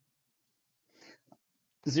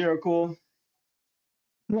 Zeeroak cool.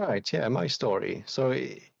 Right, yeah, my story. So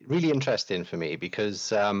really interesting for me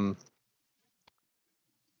because I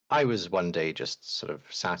was one day just sort of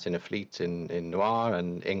sat in a fleet in Noir,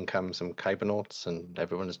 and in come some Kybernauts, and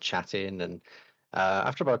everyone was chatting. And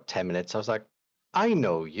after about 10 minutes, I was like, I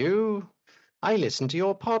know you. I listen to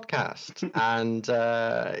your podcast. And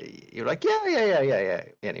you're like, yeah.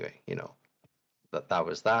 Anyway, that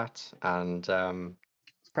was that. And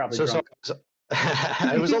It's probably drunk.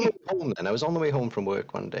 I was on the way home then. I was on the way home from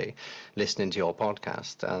work one day, listening to your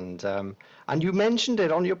podcast, and you mentioned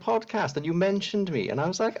it on your podcast, and you mentioned me, and I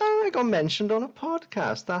was like, oh, I got mentioned on a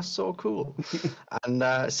podcast. That's so cool.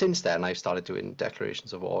 And since then, I've started doing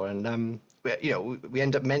declarations of war, and we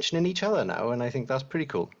end up mentioning each other now, and I think that's pretty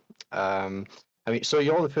cool. I mean, so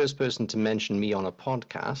you're the first person to mention me on a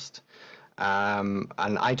podcast, and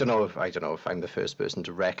I don't know if I'm the first person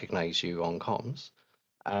to recognize you on comms.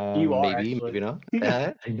 You are, maybe, actually. maybe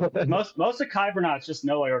not. Most of Kybernauts just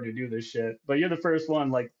know I already do this shit, but you're the first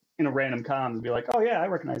one, like, in a random con to be like, oh yeah, I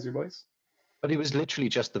recognize your voice. But it was literally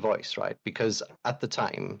just the voice, right? Because at the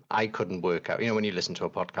time, I couldn't work out. When you listen to a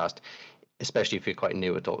podcast, especially if you're quite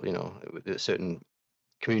new adult, with certain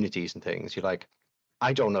communities and things, you're like,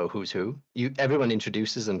 I don't know who's who. Everyone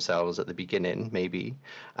introduces themselves at the beginning, maybe,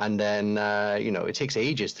 and then it takes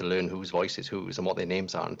ages to learn whose voice is whose and what their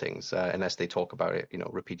names are and things, unless they talk about it,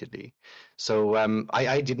 repeatedly. So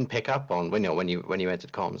I didn't pick up on when you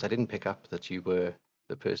entered comms. I didn't pick up that you were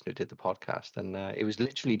the person who did the podcast, and it was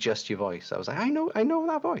literally just your voice. I was like, I know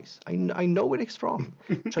that voice. I know where it's from.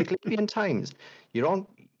 Triglavian Times. You're on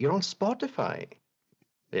Spotify.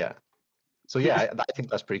 Yeah. So yeah, I think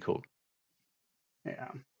that's pretty cool.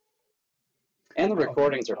 Yeah. And the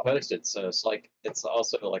recordings are posted, so it's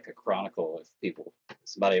also like a chronicle if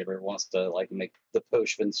somebody ever wants to like make the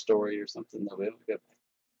Poshvin story or something. They'll be able to go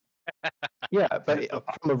back. Yeah, but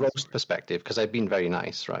from a roast perspective, because I've been very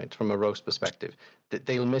nice, right? From a roast perspective,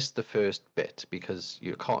 they'll miss the first bit because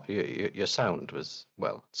your sound was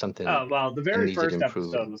something. Oh well, the very first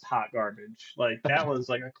improving. episode was hot garbage. Like that was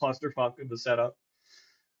like a clusterfuck of the setup,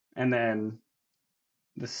 and then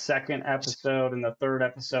the second episode and the third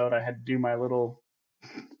episode, I had to do my little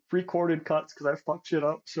recorded cuts because I fucked shit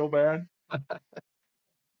up so bad.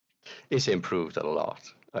 It's improved a lot,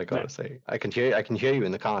 I gotta say. I can hear you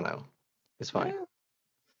in the car now. It's fine. Yeah.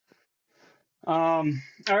 All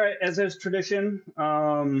right, as is tradition,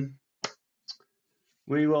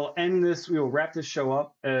 we will wrap this show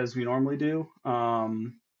up as we normally do.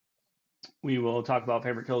 We will talk about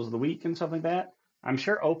favorite kills of the week and stuff like that. I'm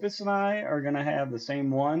sure Opus and I are going to have the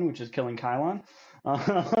same one, which is killing Kylon. That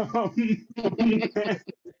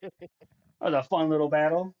was a fun little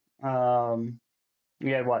battle.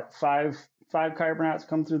 We had, 5 Kybernauts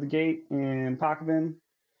come through the gate in Pakavin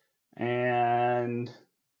and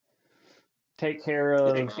take care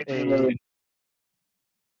of a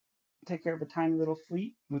tiny little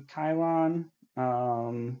fleet with Kylon.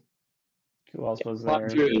 Who else was there?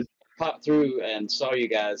 Popped through and saw you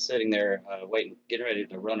guys sitting there waiting, getting ready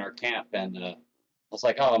to run our camp, and I was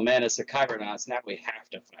like, "Oh man, it's the Kybernauts! Now we have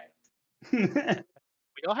to fight."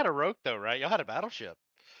 Y'all had a Roke though, right? Y'all had a battleship.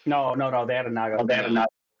 No, they had a Naga. Oh, they had a Naga.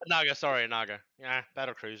 A Naga. Yeah,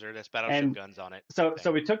 battle cruiser. That's battleship guns on it. So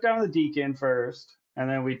we took down the Deacon first, and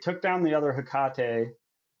then we took down the other Hecate,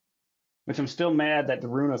 which I'm still mad that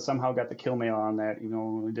Daruna somehow got the kill mail on that,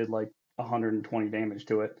 we did like 120 damage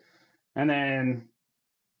to it. And then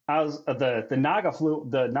the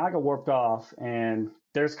Naga warped off, and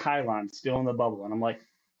there's Kylon still in the bubble, and I'm like,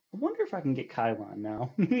 I wonder if I can get Kylon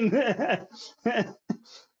now.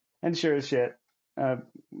 And sure as shit,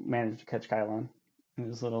 managed to catch Kylon in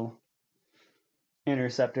his little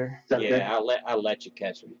interceptor. Yeah, I'll let you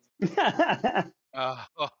catch me.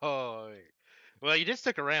 Well, you did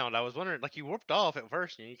stick around. I was wondering, like, you warped off at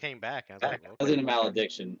first and you came back. I was like, I was in a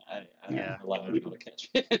malediction. I allowed people to catch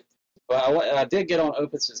me. Well, I did get on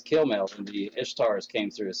Opus's kill mail when the Ishtars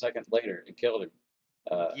came through a second later and killed him.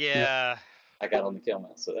 Yeah. I got on the kill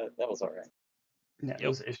mail, so that was all right. Yeah,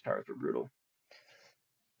 those Ishtars were brutal.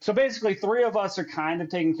 So basically, 3 of us are kind of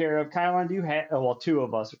taken care of. Kylon, do you have? Well, 2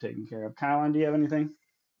 of us are taken care of. Kylon, do you have anything?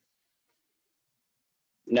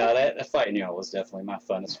 No, that fight was definitely my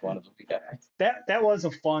funnest one of the week. That was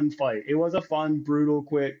a fun fight. It was a fun, brutal,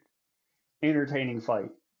 quick, entertaining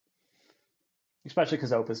fight. Especially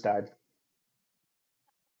because Opus died.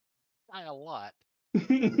 Died a lot.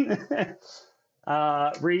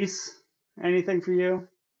 Reece, anything for you?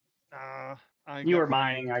 You were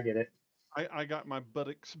mining, I get it. I got my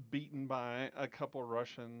buttocks beaten by a couple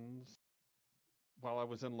Russians while I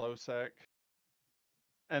was in low sec.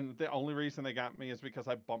 And the only reason they got me is because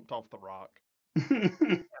I bumped off the rock.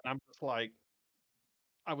 And I'm just like,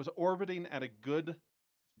 I was orbiting at a good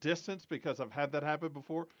distance because I've had that happen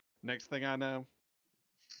before. Next thing I know,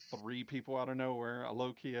 3 people out of nowhere, a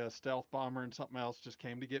low-key stealth bomber and something else just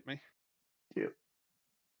came to get me. Yep.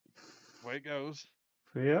 Way it goes.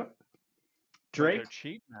 Yep. Drake? They're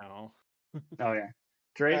cheap now. Oh, yeah.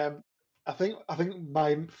 Drake? I think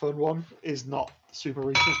my fun one is not super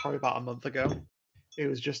recent. It's probably about a month ago. It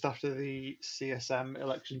was just after the CSM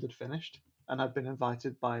elections had finished. and I'd been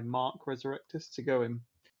invited by Mark Resurrectus to go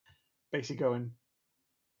and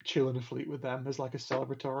chill in a fleet with them as like a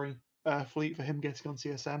celebratory fleet for him getting on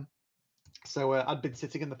CSM. So I'd been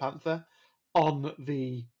sitting in the Panther on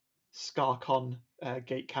the Scarcon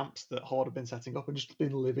gate camps that Horde had been setting up and just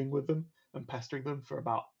been living with them and pestering them for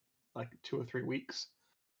about like 2 or 3 weeks.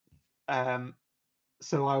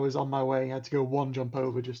 So I was on my way. I had to go one jump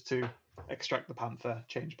over just to extract the Panther,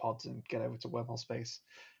 change pods, and get over to wormhole space.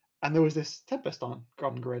 And there was this Tempest on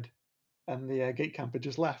grid, and the gate camp had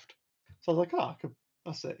just left. So I was like,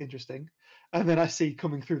 that's interesting. And then I see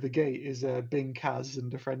coming through the gate is Bing Kaz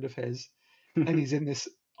and a friend of his, and he's in this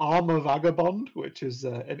armor vagabond, which is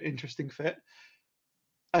an interesting fit.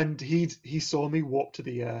 And he saw me walk to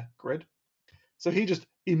the grid, so he just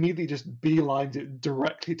immediately just beelined it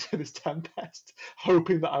directly to this Tempest,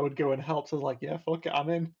 hoping that I would go and help. So I was like, yeah, fuck it, I'm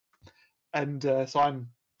in. And so I'm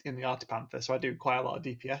in the Arty Panther, so I do quite a lot of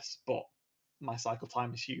DPS, but my cycle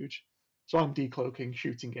time is huge. So I'm decloaking,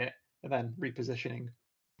 shooting it, and then repositioning.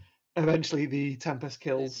 Eventually, the Tempest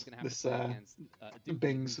kills this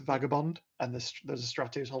Bing's Vagabond, and there's a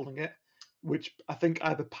Strat who's holding it, which I think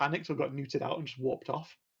either panicked or got neutered out and just warped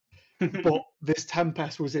off. But this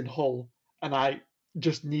Tempest was in hull, and I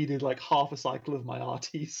just needed like half a cycle of my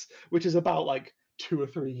RTs, which is about like 2 or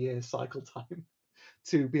 3 years cycle time,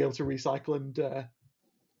 to be able to recycle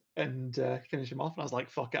and finish him off. And I was like,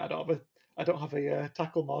 fuck it, I don't have a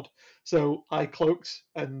tackle mod. So I cloaked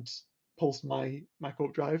and pulsed my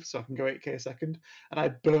cloak drive so I can go 8k a second, and I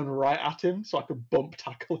burn right at him so I could bump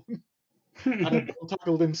tackle him. And I bump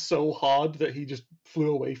tackled him so hard that he just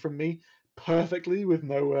flew away from me perfectly with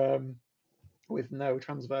no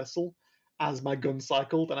transversal as my gun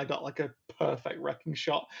cycled, and I got like a perfect wrecking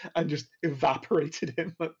shot and just evaporated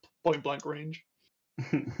him at point blank range.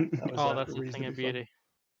 That's a thing of beauty.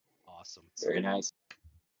 Awesome. Very nice.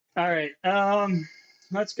 All right,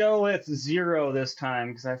 let's go with Zero this time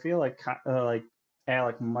because I feel like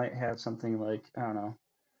Alek might have something like, I don't know.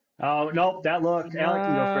 Oh nope, that look. Alek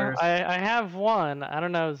can go first. I have one. I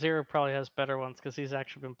don't know. Zero probably has better ones because he's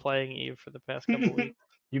actually been playing Eve for the past couple weeks.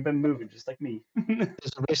 You've been moving just like me.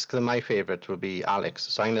 There's a risk that my favorite will be Alex,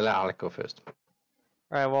 so I'm going to let Alek go first. All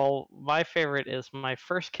right, well, my favorite is my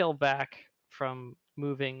first kill back from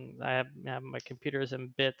moving. I have my computers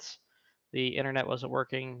in bits. The internet wasn't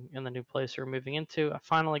working in the new place we were moving into. I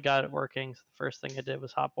finally got it working, so the first thing I did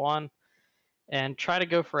was hop on and try to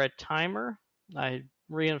go for a timer. I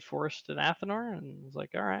reinforced an Athenor and was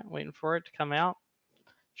like, all right, waiting for it to come out.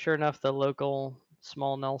 Sure enough, the local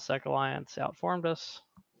small nullsec alliance outformed us.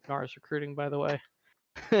 Nars recruiting, by the way.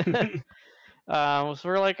 So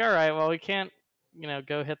we're like, all right, well, we can't,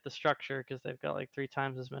 go hit the structure because they've got like 3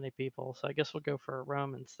 times as many people. So I guess we'll go for a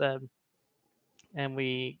roam instead. And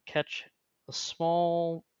we catch a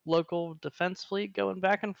small local defense fleet going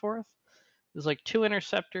back and forth. There's like 2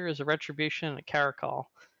 interceptors, a retribution, and a caracol.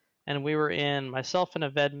 And we were in, myself in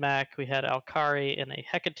a Vedmak, we had Alkari in a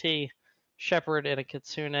Hecate, Shepherd in a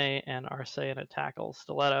Kitsune, and Arce in a tackle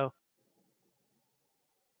stiletto.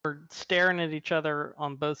 We're staring at each other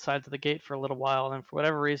on both sides of the gate for a little while, and for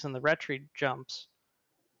whatever reason, the retri jumps.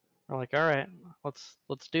 We're like, all right,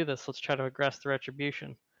 let's do this. Let's try to aggress the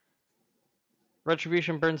retribution.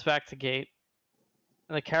 Retribution burns back the gate,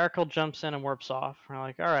 and the Caracal jumps in and warps off. We're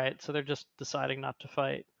like, all right, so they're just deciding not to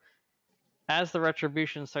fight. As the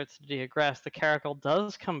retribution starts to de-aggress, the Caracal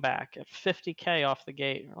does come back at 50k off the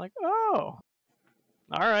gate. We're like, oh,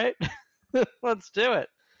 all right, let's do it.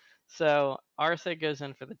 So Arce goes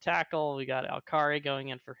in for the tackle. We got Alkari going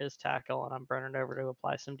in for his tackle, and I'm burning over to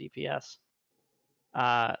apply some DPS.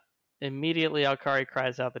 Immediately, Alkari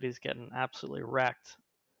cries out that he's getting absolutely wrecked.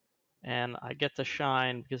 And I get to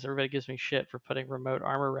shine because everybody gives me shit for putting remote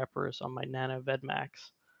armor reppers on my nano Vedmax.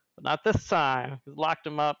 But not this time. Locked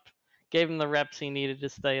him up, gave him the reps he needed to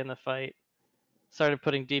stay in the fight. Started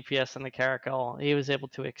putting DPS in the Caracal. He was able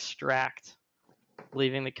to extract,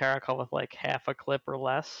 leaving the Caracal with like half a clip or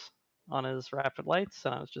less on his rapid lights,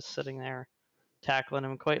 and I was just sitting there tackling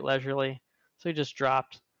him quite leisurely. So he just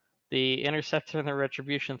dropped. The interceptor and the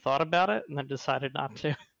retribution thought about it and then decided not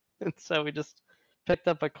to. And so we just picked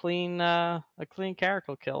up a clean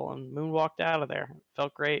Caracal kill and moonwalked out of there. It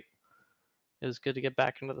felt great. It was good to get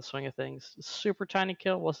back into the swing of things. Super tiny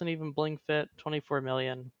kill, wasn't even bling fit, 24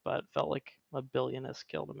 million, but felt like a billionist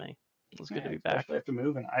kill to me. It was good to be back. After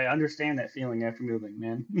moving, I understand that feeling after moving,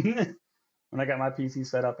 man. When I got my PC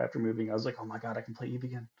set up after moving, I was like, oh my god, I can play Eve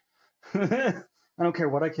again. I don't care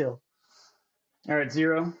what I kill. All right,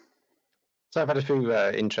 Zero. So I've had a few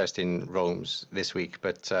interesting roams this week,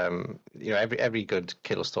 but every good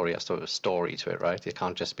kill story has to have a story to it, right? It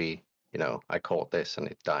can't just be I caught this and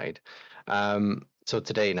it died. So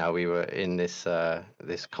today now we were in this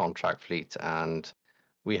contract fleet, and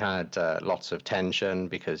we had lots of tension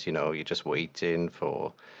because you're just waiting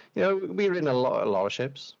for we were in a lot of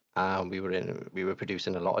ships. We were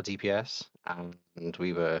producing a lot of DPS, and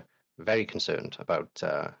we were very concerned about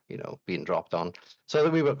being dropped on. So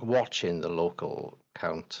that we were watching the local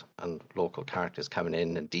count and local characters coming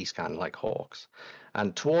in and descan like hawks.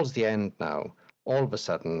 And towards the end now, all of a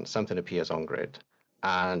sudden something appears on grid,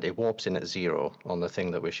 and it warps in at 0 on the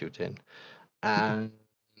thing that we're shooting, and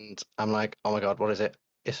I'm like, oh my god, what is it?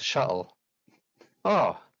 It's a shuttle.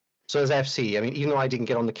 Oh, so as FC, I mean, even though I didn't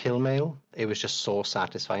get on the kill mail, it was just so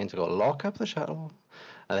satisfying to go lock up the shuttle,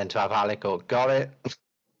 and then to have Alek go, got it.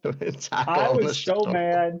 Tackle I on the was so shuttle.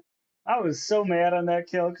 mad. I was so mad on that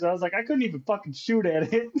kill because I was like, I couldn't even fucking shoot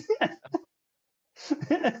at it.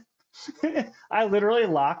 I literally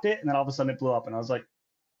locked it, and then all of a sudden it blew up, and I was like,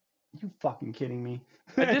 you fucking kidding me?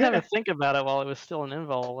 I did have to think about it while it was still an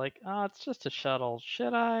invul. Like, oh, it's just a shuttle.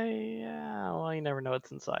 Should I? Yeah, well, you never know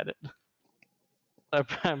what's inside it. I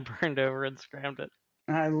burned over and scrammed it.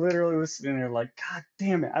 I literally was sitting there like, God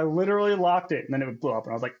damn it. I literally locked it, and then it blew up,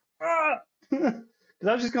 and I was like, ah! Because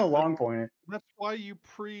I was just going to long point it. That's why you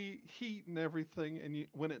preheat and everything, and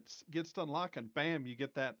when it gets to unlocking, bam, you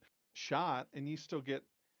get that shot, and you still get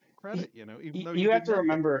credit, even though You have did to nothing.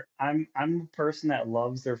 remember, I'm a person that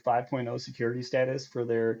loves their 5.0 security status for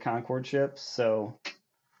their Concorde ships, so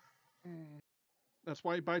That's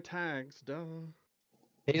why you buy tags, duh.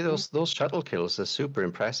 Hey, those shuttle kills are super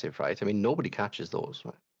impressive, right? I mean, nobody catches those,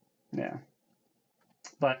 right? yeah.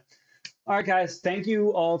 But all right, guys, thank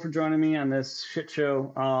you all for joining me on this shit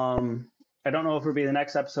show. I don't know if it'll be the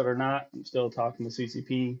next episode or not. I'm still talking to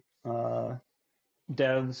CCP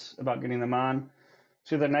devs about getting them on.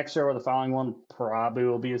 So the next show or the following one probably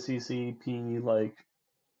will be a CCP, like,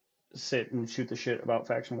 sit and shoot the shit about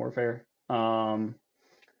faction warfare. And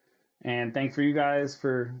thanks for you guys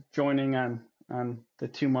for joining on the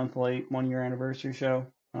 2 month late 1 year anniversary show.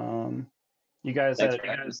 You guys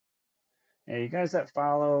you guys that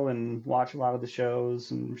follow and watch a lot of the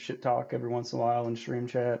shows and shit talk every once in a while and stream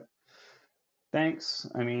chat, thanks.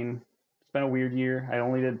 I mean, it's been a weird year. I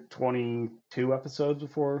only did 22 episodes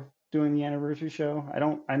before doing the anniversary show. I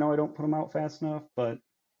know I don't put them out fast enough, but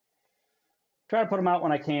try to put them out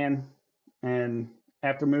when I can. And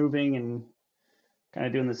after moving and kind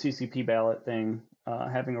of doing the CCP ballot thing,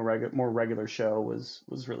 having a more regular show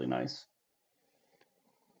was really nice.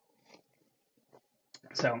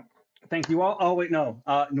 So thank you all. Oh wait, no.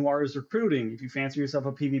 Noir is recruiting. If you fancy yourself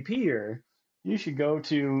a PvPer, you should go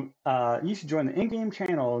to you should join the in-game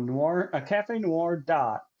channel Noir Cafe Noir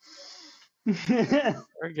dot.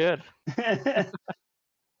 Very good.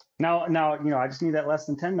 Now I just need that less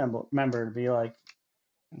than 10 member to be like,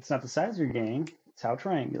 it's not the size of your gang, it's how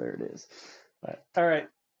triangular it is. But all right,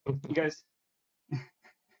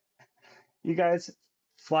 you guys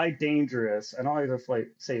fly dangerous. I don't either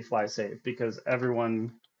say fly safe because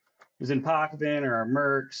everyone who's in Pockbin or our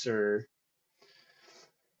mercs or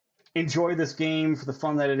enjoy this game for the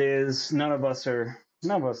fun that it is. None of us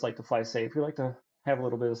like to fly safe. We like to have a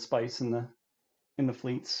little bit of spice in the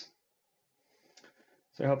fleets.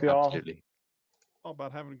 So I hope you Absolutely. All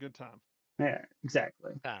about having a good time. Yeah,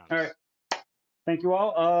 exactly. Times. All right. Thank you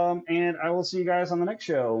all. And I will see you guys on the next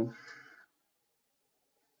show.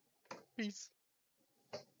 Peace.